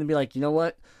pre-order it and then be like, you know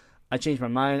what? I changed my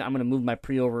mind. I'm going to move my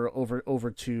pre-order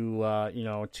over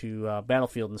to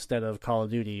Battlefield instead of Call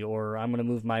of Duty, or I'm going to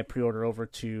move my pre-order over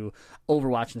to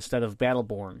Overwatch instead of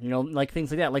Battleborn.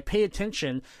 Things like that. Pay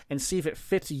attention and see if it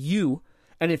fits you,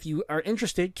 and if you are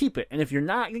interested, keep it, and if you're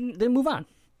not, then move on.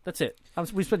 That's it.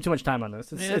 We spent too much time on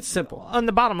this. It's simple. And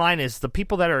the bottom line is the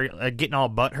people that are getting all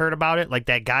butthurt about it, like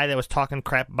that guy that was talking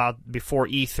crap about before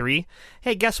E3.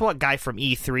 Hey, guess what, guy from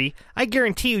E3? I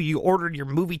guarantee you ordered your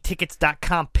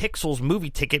movietickets.com Pixels movie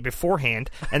ticket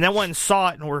beforehand and then went and saw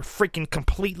it and were freaking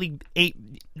completely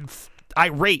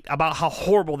irate about how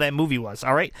horrible that movie was,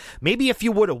 all right? Maybe if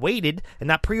you would have waited and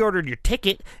not pre-ordered your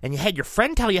ticket and you had your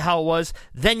friend tell you how it was,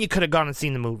 then you could have gone and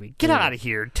seen the movie. Get out of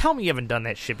here. Tell me you haven't done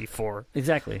that shit before.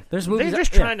 Exactly. There's movies. They're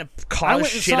just trying to cause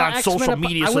shit on social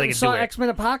media so they can do it. I saw X-Men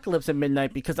Apocalypse at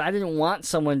midnight because I didn't want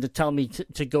someone to tell me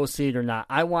to go see it or not.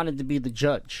 I wanted to be the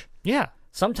judge. Yeah.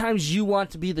 Sometimes you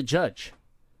want to be the judge.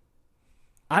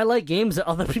 I like games that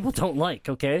other people don't like,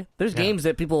 okay? There's games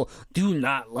that people do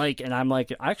not like, and I'm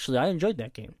like, actually, I enjoyed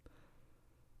that game.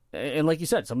 And like you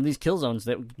said, some of these Killzones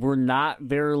that were not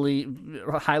very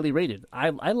highly rated,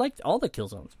 I liked all the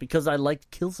Killzones because I liked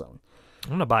Killzone. I'm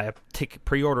going to buy a ticket,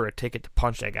 pre-order a ticket to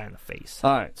punch that guy in the face.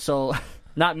 All right, so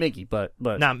not Miggy, but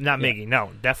not Miggy.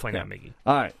 No, definitely not Miggy.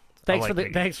 All right. Thanks for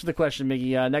the question,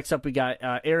 Miggy. Next up, we got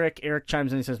Eric. Eric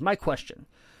chimes in and says, my question.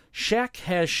 Shaq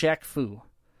has Shaq Fu.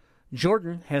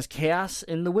 Jordan has Chaos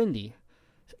in the Windy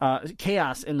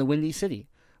City.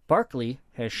 Barkley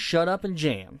has Shut Up and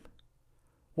Jam.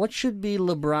 What should be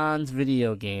LeBron's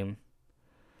video game?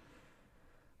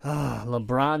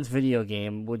 LeBron's video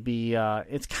game would be,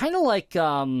 it's kind of like,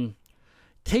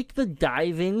 take the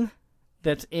diving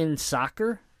that's in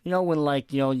soccer, when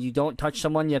you don't touch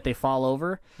someone yet they fall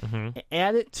over,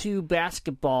 add it to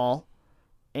basketball,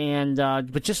 and,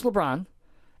 but just LeBron.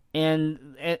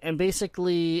 And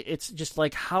basically, it's just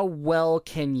how well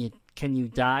can you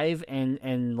dive, and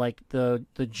the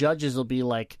judges will be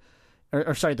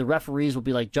the referees will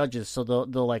be like judges, so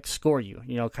they'll score you,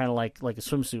 kind of like a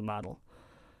swimsuit model.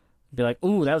 Be like,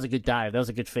 ooh, that was a good dive, that was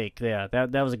a good fake, yeah,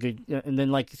 that was a good, and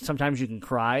then sometimes you can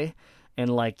cry, and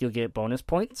you'll get bonus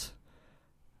points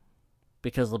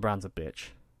because LeBron's a bitch.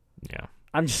 Yeah,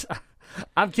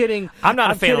 I'm kidding. I'm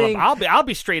not a fan of LeBron. I'll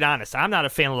be straight honest. I'm not a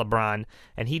fan of LeBron,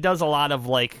 and he does a lot of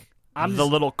the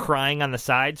little crying on the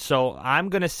side. So I'm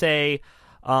gonna say,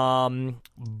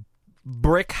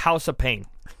 Brick House of Pain.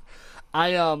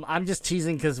 I'm just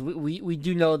teasing because we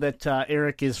do know that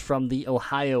Eric is from the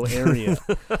Ohio area,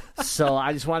 so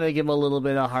I just wanted to give him a little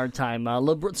bit of a hard time.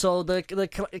 So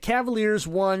the Cavaliers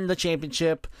won the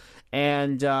championship,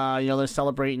 and they're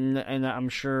celebrating, and I'm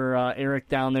sure Eric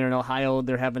down there in Ohio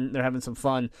they're having some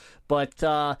fun. But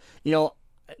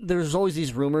there's always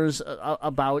these rumors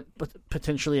about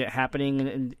potentially it happening,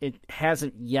 and it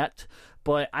hasn't yet.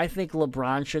 But I think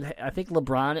LeBron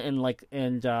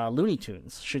and Looney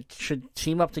Tunes should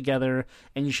team up together,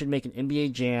 and you should make an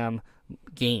NBA Jam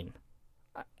game,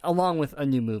 along with a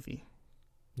new movie.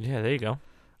 Yeah, there you go.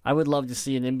 I would love to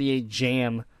see an NBA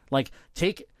Jam. Like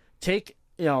take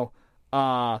you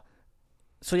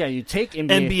take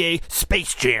NBA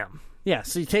Space Jam. Yeah,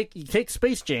 so you take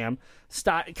Space Jam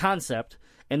concept,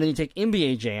 and then you take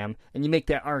NBA Jam, and you make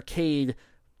that arcade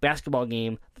basketball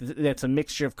game that's a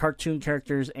mixture of cartoon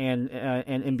characters and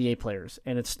NBA players,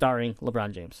 and it's starring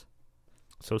LeBron James.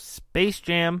 So Space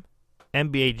Jam,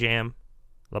 NBA Jam,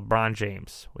 LeBron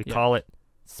James. We call it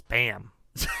Spam.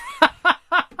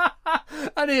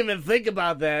 I didn't even think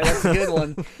about that. That's a good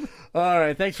one. All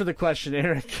right, thanks for the question,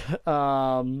 Eric.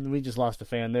 We just lost a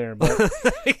fan there, but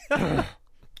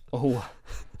oh,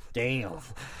 damn.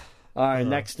 All right,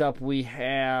 next up we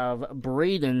have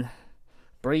Braden.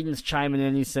 Braden's chiming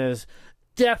in. He says,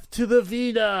 "Death to the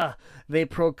Vita!" They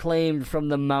proclaimed from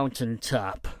the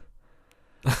mountaintop.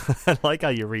 I like how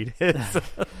you read it.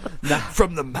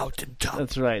 From the mountaintop.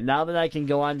 That's right. Now that I can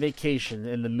go on vacation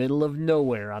in the middle of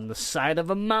nowhere on the side of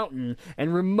a mountain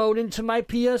and remote into my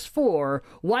PS4,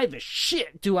 why the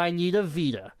shit do I need a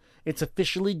Vita? It's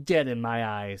officially dead in my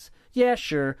eyes. Yeah,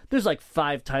 sure, there's like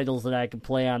 5 titles that I could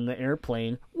play on the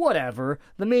airplane. Whatever.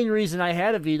 The main reason I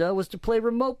had a Vita was to play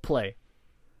remote play.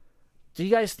 Do you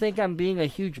guys think I'm being a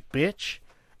huge bitch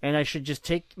and I should just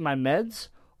take my meds?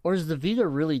 Or is the Vita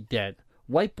really dead?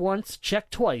 Wipe once, check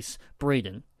twice,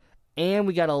 Braden. And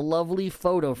we got a lovely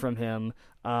photo from him.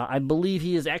 I believe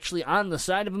he is actually on the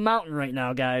side of a mountain right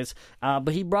now, guys. But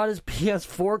he brought his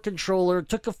PS4 controller,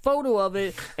 took a photo of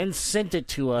it, and sent it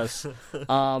to us.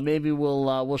 Maybe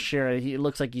we'll share it. It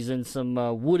looks like he's in some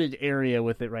wooded area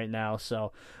with it right now.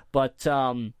 So, but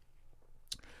the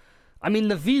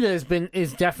Vita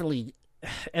is definitely,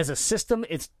 as a system,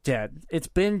 it's dead. It's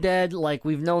been dead. Like,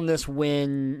 we've known this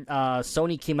when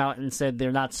Sony came out and said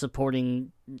they're not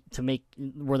supporting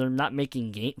where they're not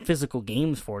making physical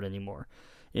games for it anymore.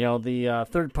 The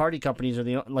third-party companies are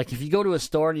if you go to a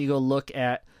store and you go look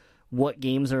at what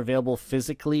games are available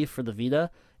physically for the Vita,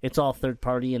 it's all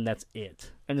third-party and that's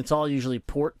it. And it's all usually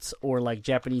ports or like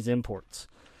Japanese imports.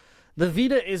 The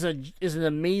Vita is an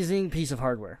amazing piece of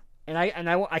hardware. And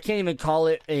I can't even call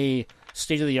it a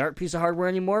state-of-the-art piece of hardware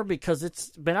anymore because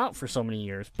it's been out for so many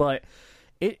years. But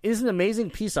it is an amazing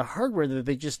piece of hardware that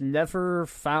they just never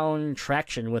found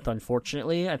traction with,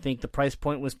 unfortunately. I think the price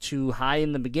point was too high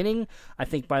in the beginning. I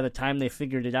think by the time they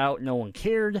figured it out, no one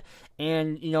cared.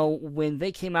 And, when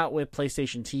they came out with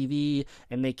PlayStation TV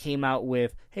and they came out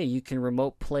with, hey, you can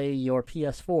remote play your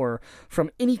PS4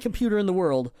 from any computer in the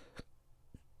world,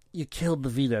 you killed the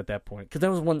Vita at that point. Because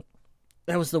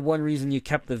that was the one reason you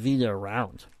kept the Vita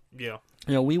around. Yeah.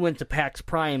 We went to PAX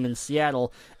Prime in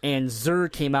Seattle, and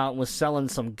Xur came out and was selling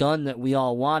some gun that we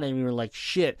all wanted, and we were like,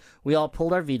 shit. We all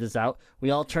pulled our Vitas out. We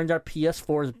all turned our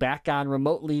PS4s back on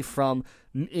remotely from,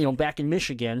 back in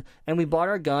Michigan, and we bought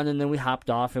our gun, and then we hopped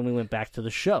off, and we went back to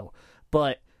the show.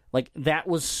 But, that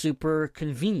was super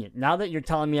convenient. Now that you're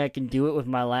telling me I can do it with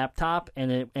my laptop,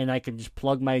 and I can just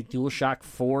plug my DualShock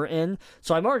 4 in,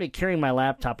 so I'm already carrying my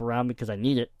laptop around because I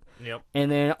need it. Yep.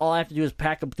 And then all I have to do is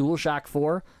pack up DualShock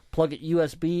 4, plug it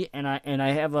USB, and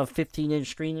I have a 15-inch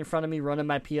screen in front of me running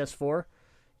my PS4.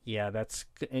 Yeah, that's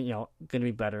going to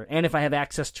be better. And if I have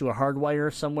access to a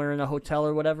hardwire somewhere in a hotel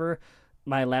or whatever,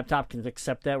 my laptop can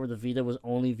accept that, where the Vita was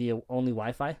only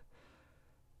Wi-Fi.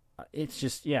 It's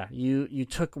just, you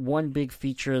took one big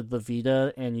feature of the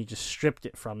Vita and you just stripped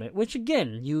it from it, which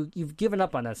again, you've given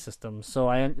up on that system,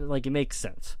 so it makes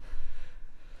sense.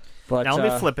 But, now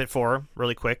let me flip it for her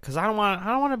really quick, because I don't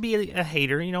want to be a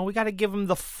hater. We got to give them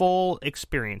the full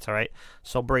experience. All right.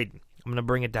 So Braden, I'm gonna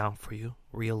bring it down for you,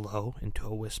 real low, into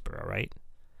a whisper. All right.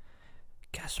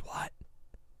 Guess what?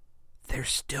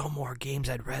 There's still more games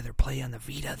I'd rather play on the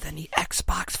Vita than the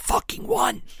Xbox fucking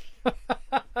One.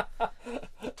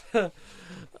 The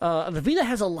Vita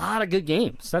has a lot of good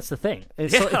games. That's the thing. And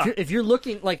so if you're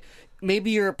looking,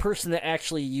 maybe you're a person that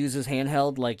actually uses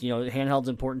handheld, handheld's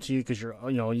important to you because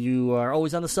you are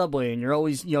always on the subway and you're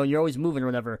always moving or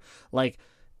whatever.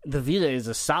 The Vita is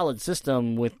a solid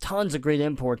system with tons of great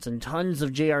imports and tons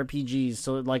of JRPGs.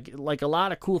 So a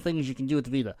lot of cool things you can do with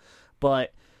the Vita.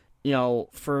 But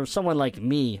for someone like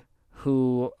me,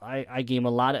 who I game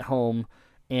a lot at home,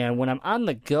 and when I'm on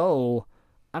the go,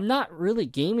 I'm not really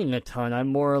gaming a ton. I'm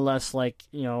more or less like,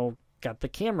 got the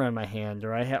camera in my hand,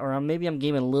 or maybe I'm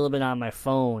gaming a little bit on my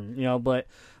phone, but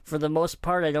for the most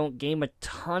part, I don't game a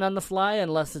ton on the fly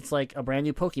unless it's like a brand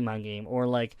new Pokemon game or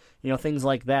like, things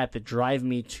like that drive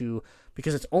me to,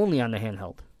 because it's only on the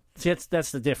handheld. See,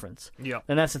 that's the difference. Yeah.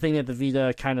 And that's the thing that the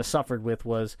Vita kind of suffered with,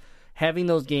 was having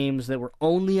those games that were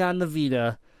only on the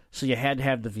Vita, so you had to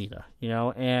have the Vita,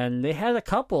 and they had a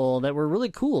couple that were really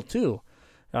cool too.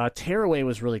 Tearaway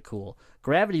was really cool.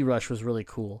 Gravity Rush was really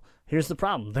cool. Here's the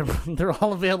problem. They're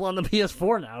all available on the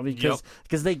PS4 now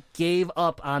because they gave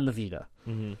up on the Vita.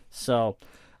 Mm-hmm. So,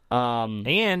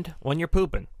 and when you're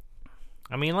pooping,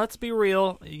 I mean, let's be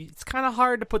real. It's kind of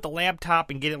hard to put the laptop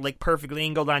and get it like perfectly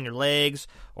angled on your legs,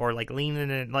 or like leaning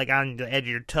it like on the edge of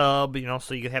your tub,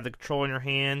 so you could have the control in your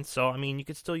hand. So, I mean, you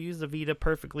could still use the Vita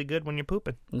perfectly good when you're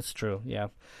pooping. That's true, yeah.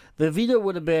 The Vita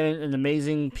would have been an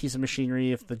amazing piece of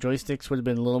machinery if the joysticks would have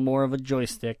been a little more of a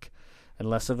joystick and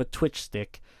less of a twitch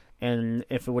stick, and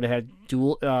if it would have had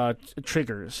dual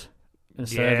triggers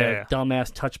instead of that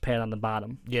dumbass touchpad on the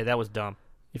bottom. Yeah, that was dumb.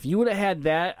 If you would have had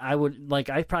that, I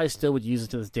probably still would use it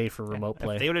to this day for remote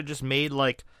play. If they would have just made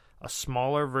like a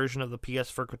smaller version of the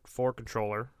PS4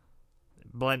 controller,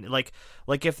 blend like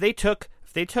if they took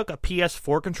a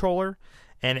PS4 controller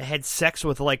and it had sex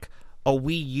with like a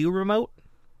Wii U remote,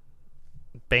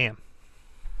 bam.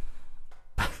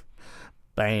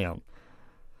 Bam.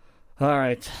 All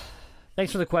right.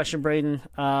 Thanks for the question, Braden.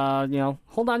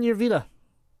 Hold on to your Vita.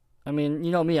 I mean,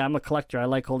 you know me, I'm a collector. I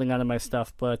like holding on to my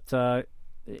stuff, but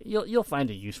you'll find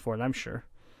a use for it, I'm sure.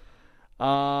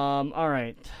 All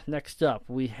right. Next up,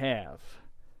 we have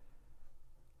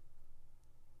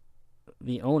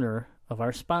the owner of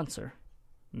our sponsor,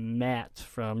 Matt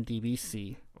from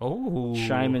DBC. Oh,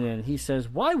 chiming in. He says,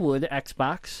 "Why would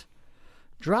Xbox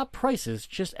drop prices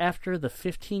just after the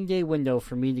 15-day window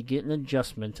for me to get an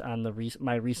adjustment on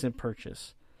my recent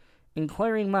purchase?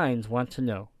 Inquiring minds want to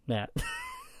know, Matt."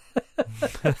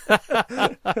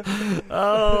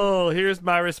 Oh, here's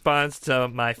my response to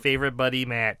my favorite buddy,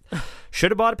 Matt.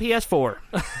 Should have bought a PS4.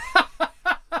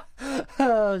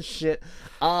 Oh, shit.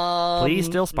 Please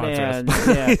still sponsor us.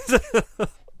 Yeah.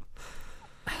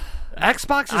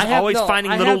 Xbox is always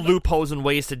finding little loopholes and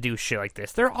ways to do shit like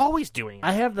this. They're always doing it.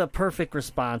 I have the perfect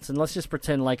response, and let's just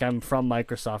pretend like I'm from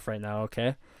Microsoft right now,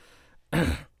 okay?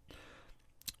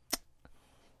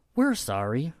 We're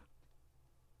sorry.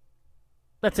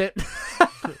 That's it.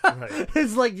 Right.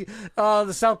 It's like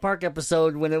the South Park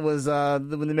episode when it was when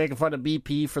they're making fun of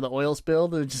BP for the oil spill.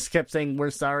 They just kept saying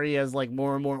 "we're sorry" as like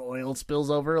more and more oil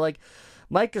spills over. Like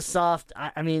Microsoft,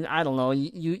 I mean, I don't know.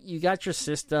 You got your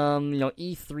system,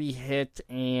 E3 hit,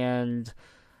 and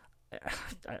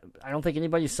I don't think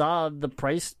anybody saw the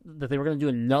price that they were going to do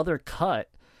another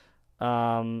cut.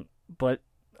 But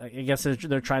I guess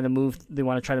they're trying to move. They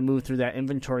want to try to move through that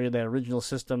inventory of that original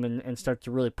system and start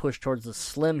to really push towards the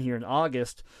Slim here in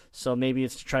August. So maybe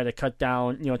it's to try to cut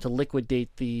down, to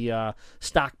liquidate the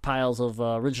stockpiles of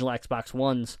original Xbox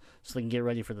Ones so they can get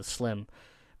ready for the Slim.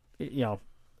 I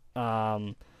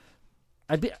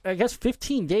guess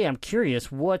 15-day. I'm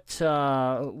curious, where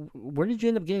did you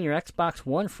end up getting your Xbox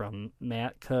One from,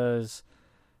 Matt? Because,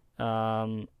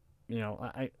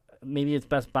 maybe it's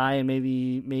Best Buy, and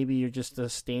maybe you're just a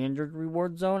standard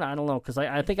reward zone. I don't know, because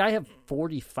I think I have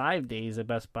 45 days at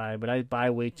Best Buy, but I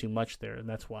buy way too much there, and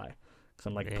that's why. Because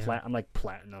I'm like I'm like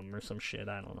platinum or some shit.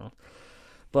 I don't know.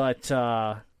 But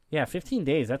 15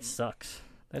 days. That sucks.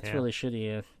 That's really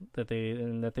shitty that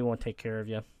they won't take care of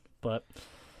you. But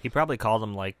he probably called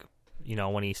them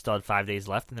when he still had 5 days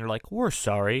left, and they're like, "We're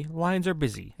sorry, lines are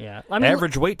busy." Yeah,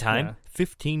 average wait time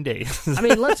 15 days. I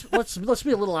mean, let's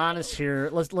be a little honest here.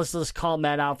 Let's just call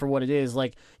Matt out for what it is.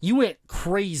 Like, you went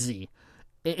crazy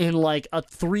in like a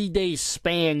 3-day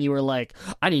span. You were like,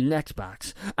 "I need an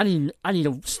Xbox. I need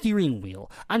a steering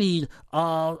wheel. I need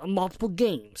multiple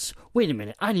games. Wait a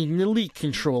minute, I need an Elite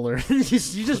controller." You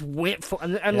just went for,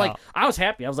 and like, I was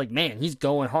happy. I was like, man, he's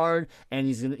going hard, and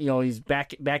he's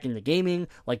back in the gaming.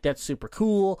 Like, that's super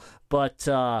cool. But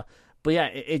yeah,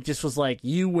 it just was like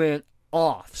you went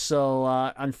off. So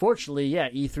unfortunately,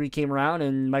 E3 came around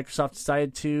and Microsoft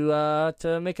decided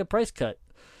to make a price cut.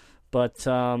 But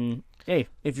hey,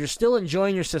 if you're still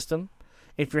enjoying your system,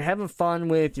 if you're having fun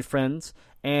with your friends,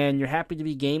 and you're happy to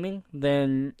be gaming,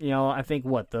 then I think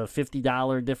the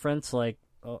 $50 difference, like,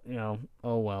 oh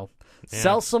well. Yeah.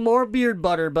 Sell some more beard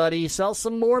butter, buddy. Sell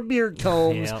some more beard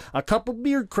combs, a couple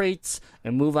beard crates,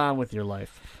 and move on with your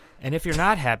life. And if you're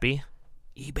not happy,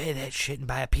 eBay that shit and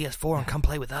buy a PS4 and come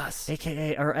play with us.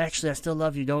 AKA, or actually, I still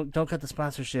love you. Don't cut the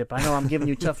sponsorship. I know I'm giving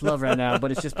you tough love right now,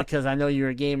 but it's just because I know you're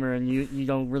a gamer and you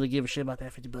don't really give a shit about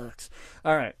that $50.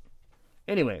 All right.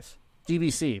 Anyways,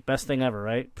 DBC, best thing ever,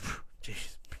 right?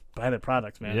 Jeez, buy the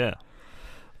products, man. Yeah.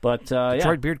 But yeah.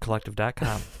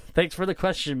 DetroitBeardCollective.com. Thanks for the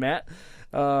question, Matt.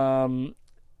 Hopefully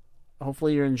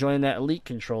you're enjoying that Elite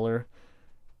controller.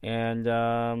 And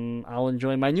I'll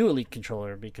enjoy my new Elite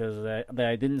controller because that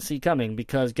I didn't see coming.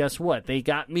 Because guess what? They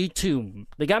got me too.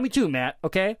 They got me too, Matt.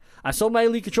 Okay? I sold my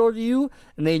Elite controller to you,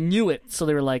 and they knew it. So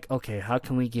they were like, okay, how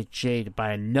can we get Jay to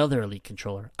buy another Elite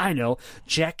controller? I know.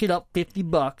 Jack it up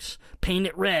 $50, paint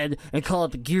it red, and call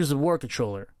it the Gears of War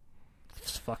controller.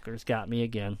 This fuckers got me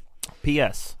again.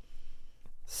 P.S.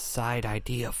 Side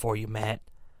idea for you, Matt.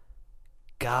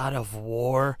 God of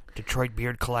War, Detroit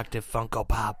Beard Collective Funko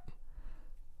Pop.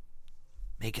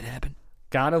 Make it happen.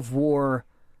 God of War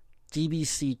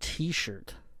DBC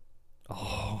t-shirt.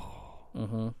 Oh.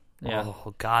 Mm-hmm. Yeah.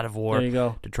 Oh, God of War. There you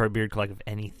go. Detroit Beard Collective,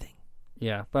 anything.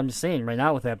 Yeah, but I'm just saying, right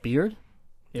now with that beard,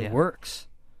 it Yeah. works.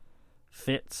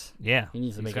 Fits. Yeah. He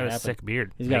needs to make He's got it a happen. sick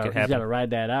beard. He's Make got it happen. to ride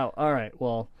that out. All right,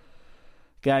 well,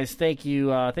 guys, thank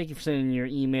you. Thank you for sending your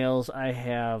emails. I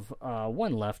have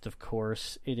one left, of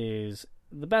course. It is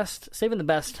the best, saving the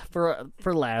best for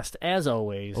last, as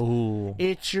always. Ooh.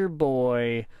 It's your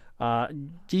boy,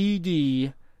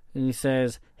 DD, and he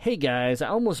says, "Hey guys, I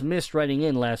almost missed writing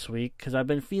in last week because I've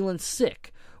been feeling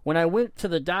sick. When I went to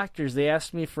the doctors, they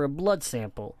asked me for a blood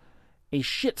sample, a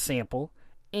shit sample,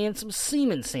 and some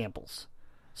semen samples.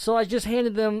 So I just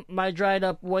handed them my dried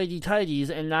up whitey tighties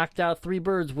and knocked out 3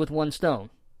 birds with 1 stone."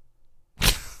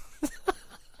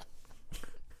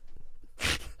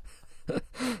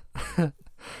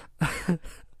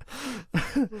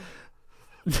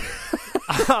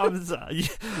 I'm sorry.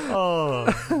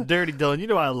 Oh, Dirty Dylan, you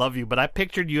know I love you, but I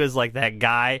pictured you as like that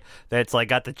guy that's like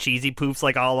got the cheesy poofs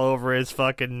like all over his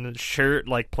fucking shirt,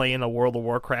 like playing a World of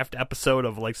Warcraft episode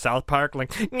of like South Park, like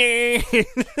clicking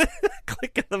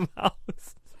the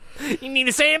mouse. You need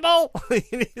a sample?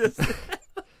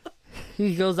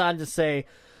 He goes on to say,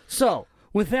 "So,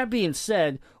 with that being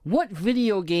said, what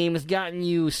video game has gotten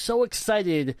you so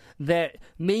excited that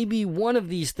maybe one of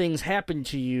these things happened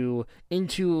to you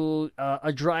into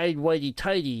a dried whitey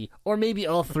tighty, or maybe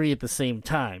all 3 at the same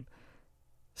time?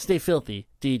 Stay filthy,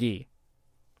 DD."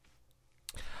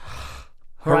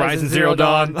 Horizon Zero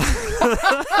Dawn.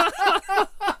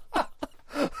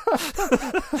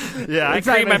 Yeah, I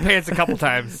creamed my pants a couple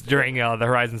times during the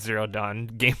Horizon Zero Dawn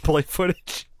gameplay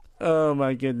footage. Oh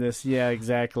my goodness, yeah,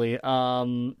 exactly.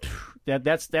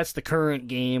 That's the current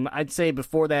game. I'd say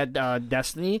before that,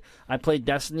 Destiny. I played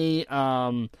Destiny,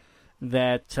 the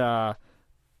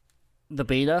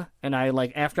beta, and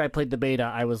after I played the beta,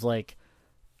 I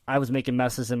was making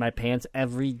messes in my pants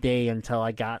every day until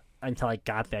I got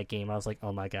that game. I was like,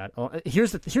 oh my god. Oh,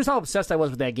 here's how obsessed I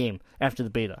was with that game after the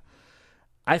beta.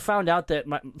 I found out that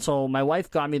my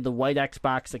wife got me the white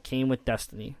Xbox that came with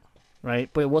Destiny.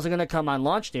 Right? But it wasn't going to come on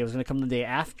launch day. It was going to come the day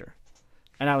after.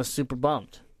 And I was super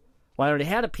bummed. Well, I already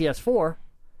had a PS4.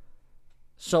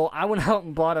 So I went out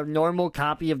and bought a normal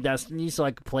copy of Destiny so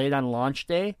I could play it on launch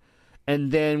day.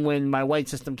 And then when my white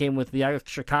system came with the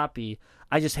extra copy,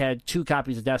 I just had 2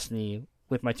 copies of Destiny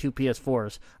with my 2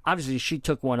 PS4s. Obviously, she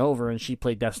took one over and she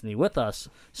played Destiny with us.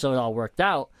 So it all worked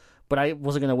out. But I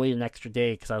wasn't going to wait an extra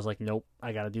day because I was like, nope,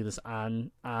 I got to do this on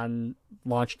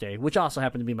launch day, which also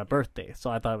happened to be my birthday. So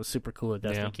I thought it was super cool that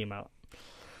Destiny came out.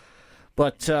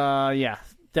 But, yeah,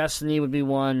 Destiny would be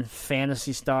one.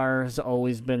 Phantasy Star has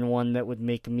always been one that would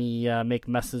make me make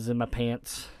messes in my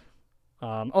pants.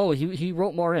 He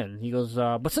wrote more in. He goes,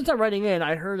 but since I'm writing in,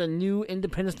 I heard a new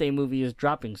Independence Day movie is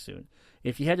dropping soon.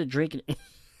 If you had to drink an...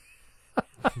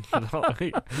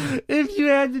 If you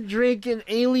had to drink an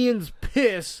alien's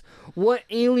piss, what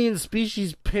alien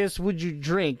species piss would you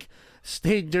drink?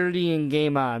 Stay dirty and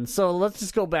game on. So let's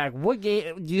just go back. What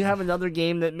game? Do you have another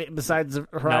game that besides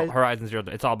Horizon? No, Horizon Zero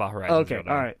Dawn. It's all about Horizon Zero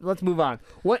Dawn. All right. Let's move on.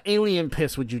 What alien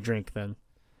piss would you drink then?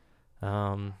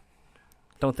 Don't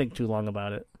think too long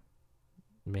about it.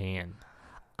 Man.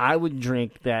 I would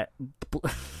drink that.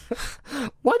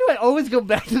 Why do I always go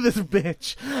back to this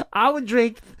bitch? I would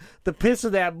drink the piss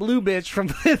of that blue bitch from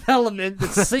Fifth Element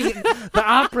that's singing, the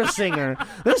opera singer.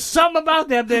 There's something about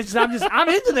that bitch. I'm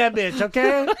into that bitch,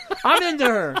 okay? I'm into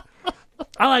her.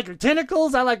 I like her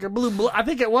tentacles. I like her blue blood. I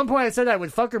think at one point I said I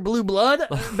would fuck her blue blood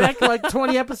back like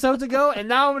 20 episodes ago, and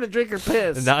now I'm going to drink her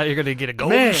piss. And now you're going to get a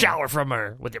golden shower from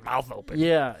her with your mouth open.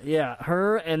 Yeah,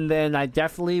 her, and then I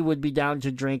definitely would be down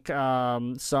to drink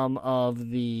some of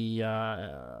the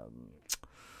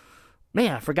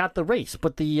Man, I forgot the race,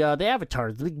 but the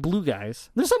avatars, the big blue guys.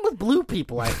 There's some with blue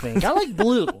people, I think. I like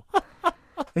blue.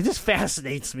 It just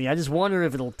fascinates me. I just wonder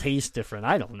if it'll taste different.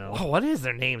 I don't know. Oh, what is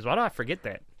their names? Why do I forget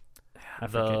that? I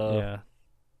forget.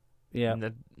 Yeah.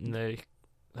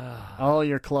 Oh,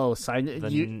 you're close. It's something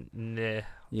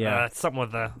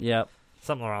with the. Yep.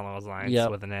 Something along those lines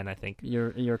with an N, I think.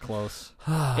 You're close.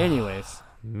 Anyways.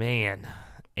 Man.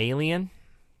 Alien?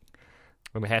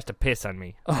 It has to piss on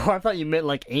me. Oh, I thought you meant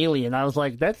like alien. I was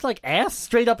like, that's like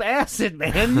straight up acid,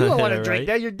 man. You don't want to drink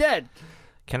that. You're dead.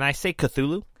 Can I say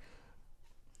Cthulhu?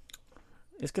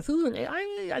 Is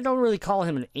Cthulhu I don't really call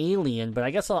him an alien, but I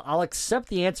guess I'll accept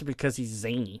the answer because he's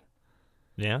zany.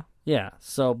 Yeah? Yeah.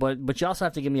 So, but you also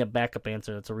have to give me a backup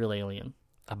answer that's a real alien.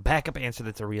 A backup answer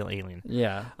that's a real alien.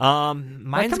 Yeah.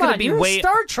 Mine's gonna be you're way. A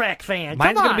Star Trek fan.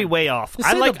 Mine's gonna be way off.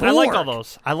 I like all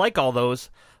those. I like all those.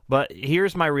 But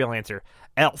here's my real answer: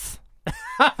 Elf.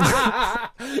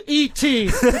 E.T.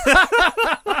 He's the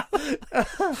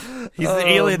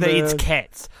alien that eats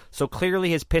cats. So clearly,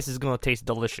 his piss is gonna taste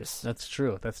delicious. That's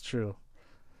true.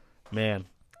 Man.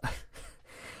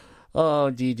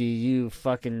 Oh, DD, you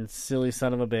fucking silly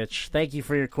son of a bitch. Thank you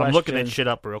for your question. I'm looking that shit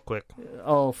up real quick.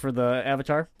 Oh, for the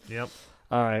Avatar? Yep.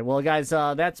 All right. Well, guys,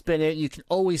 that's been it. You can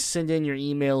always send in your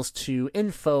emails to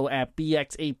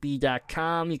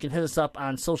info@bx8b.com. You can hit us up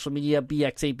on social media,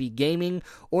 BX8B Gaming,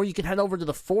 or you can head over to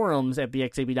the forums at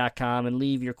bx8b.com and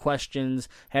leave your questions,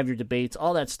 have your debates,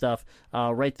 all that stuff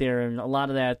right there. And a lot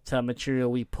of that material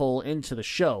we pull into the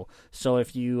show. So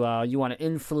if you want to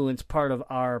influence part of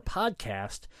our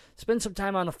podcast, spend some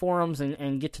time on the forums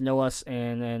and get to know us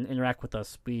and interact with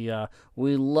us. We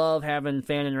love having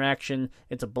fan interaction.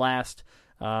 It's a blast.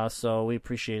 So we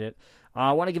appreciate it.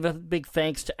 I want to give a big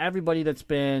thanks to everybody that's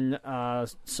been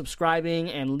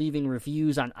subscribing and leaving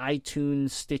reviews on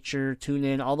iTunes, Stitcher,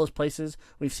 TuneIn, all those places.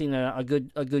 We've seen a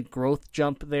good growth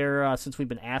jump there since we've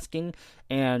been asking.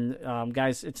 And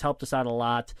guys, it's helped us out a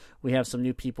lot. We have some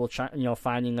new people,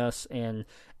 finding us, and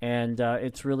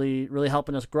it's really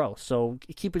helping us grow. So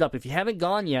keep it up. If you haven't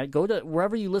gone yet, go to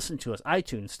wherever you listen to us: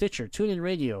 iTunes, Stitcher, TuneIn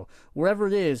Radio, wherever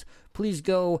it is. Please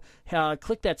go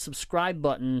click that subscribe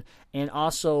button and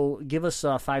also give us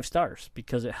 5 stars,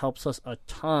 because it helps us a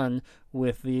ton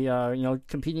with the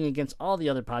competing against all the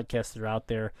other podcasts that are out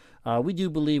there. We do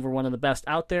believe we're one of the best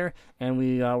out there, and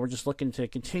we're just looking to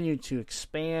continue to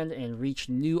expand and reach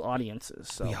new audiences.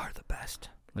 So we are the best.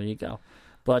 There you go.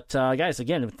 But guys,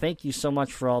 again, thank you so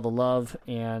much for all the love,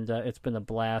 and it's been a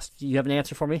blast. Do you have an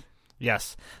answer for me?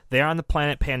 Yes. They are on the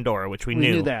planet Pandora, which we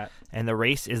knew that. And the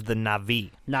race is the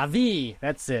Na'vi. Na'vi.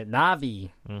 That's it.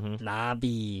 Na'vi. Mm-hmm.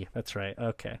 Na'vi. That's right.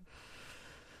 Okay.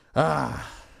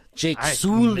 Jake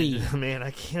Sully. Man,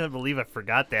 I can't believe I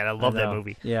forgot that. I love that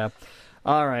movie. Yeah.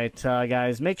 All right,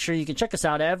 guys, make sure you can check us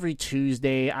out every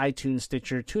Tuesday, iTunes,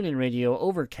 Stitcher, TuneIn Radio,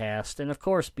 Overcast, and, of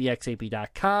course,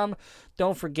 bx8b.com.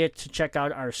 Don't forget to check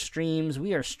out our streams.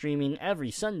 We are streaming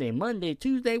every Sunday, Monday,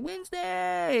 Tuesday,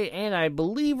 Wednesday, and I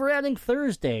believe we're adding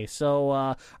Thursday. So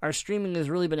our streaming has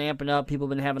really been amping up. People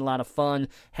have been having a lot of fun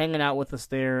hanging out with us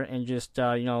there and just,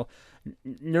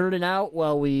 nerding out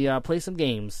while we play some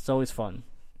games. It's always fun.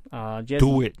 Jesse,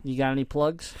 do it. You got any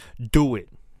plugs? Do it.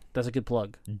 That's a good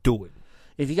plug. Do it.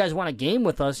 If you guys want to game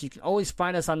with us, you can always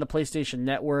find us on the PlayStation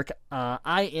Network.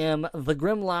 I am the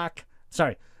Grimlock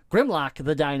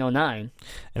the Dino 9.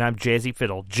 And I'm Jazzy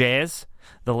Fiddle. Jazz,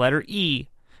 the letter E,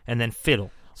 and then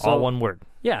Fiddle. All one word.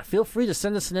 Yeah, feel free to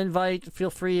send us an invite. Feel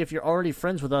free, if you're already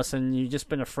friends with us and you've just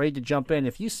been afraid to jump in.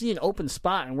 If you see an open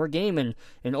spot and we're gaming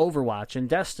in Overwatch and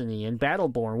Destiny and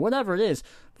Battleborn, whatever it is,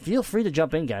 feel free to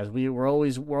jump in, guys. We're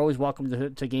always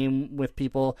welcome to game with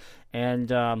people.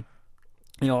 And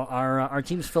our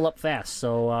teams fill up fast.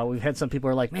 So we've had some people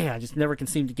who are like, man, I just never can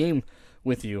seem to game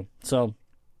with you. So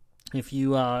if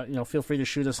you feel free to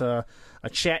shoot us a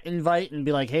chat invite and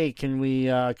be like, hey, can we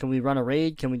run a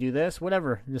raid? Can we do this?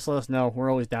 Whatever. Just let us know.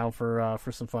 We're always down for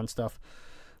some fun stuff.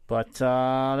 But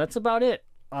that's about it.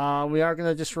 We are going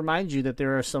to just remind you that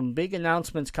there are some big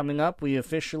announcements coming up. We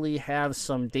officially have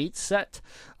some dates set.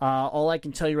 All I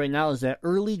can tell you right now is that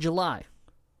early July,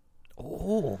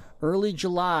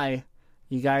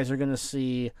 you guys are going to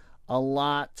see a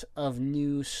lot of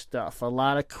new stuff, a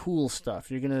lot of cool stuff.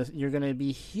 You're gonna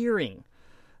be hearing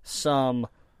some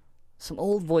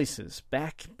old voices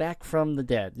back from the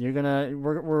dead.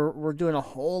 We're doing a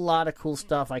whole lot of cool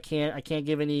stuff. I can't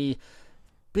give any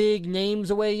big names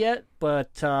away yet,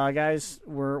 but guys,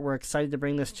 we're excited to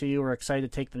bring this to you. We're excited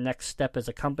to take the next step as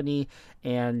a company,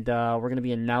 and we're going to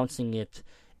be announcing it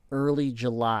early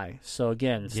July. So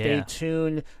again, stay Yeah.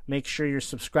 tuned. Make sure you're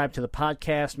subscribed to the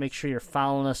podcast. Make sure you're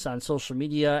following us on social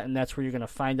media, and that's where you're going to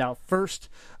find out first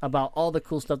about all the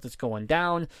cool stuff that's going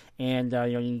down. And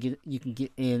you can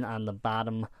get in on the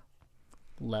bottom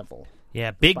level.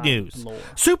 Yeah, big Bottom news. lore.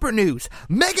 Super news.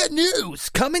 Mega news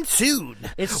coming soon.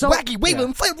 It's so Wacky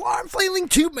Waving Arm Flailing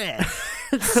Tube Man.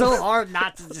 It's so hard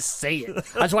not to just say it.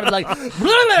 I just want to be like,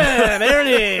 there it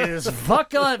is.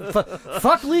 Fuck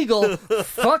legal.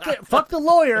 Fuck the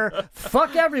lawyer.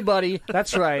 Fuck everybody.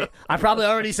 That's right. I probably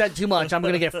already said too much. I'm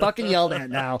going to get fucking yelled at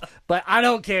now. But I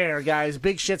don't care, guys.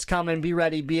 Big shit's coming. Be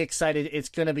ready. Be excited. It's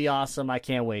going to be awesome. I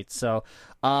can't wait. So,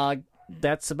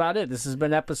 that's about it. This has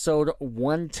been episode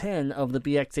 110 of the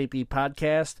BX8B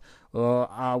podcast.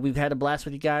 We've had a blast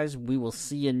with you guys. We will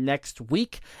see you next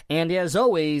week. And as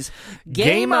always,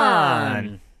 game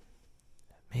on!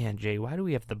 Man, Jay, why do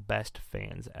we have the best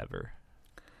fans ever?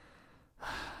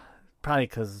 Probably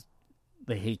because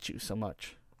they hate you so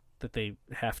much that they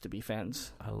have to be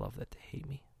fans. I love that they hate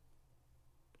me.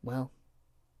 Well,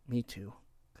 me too,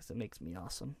 because it makes me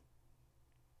awesome.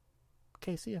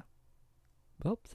 Okay, see ya. Oops.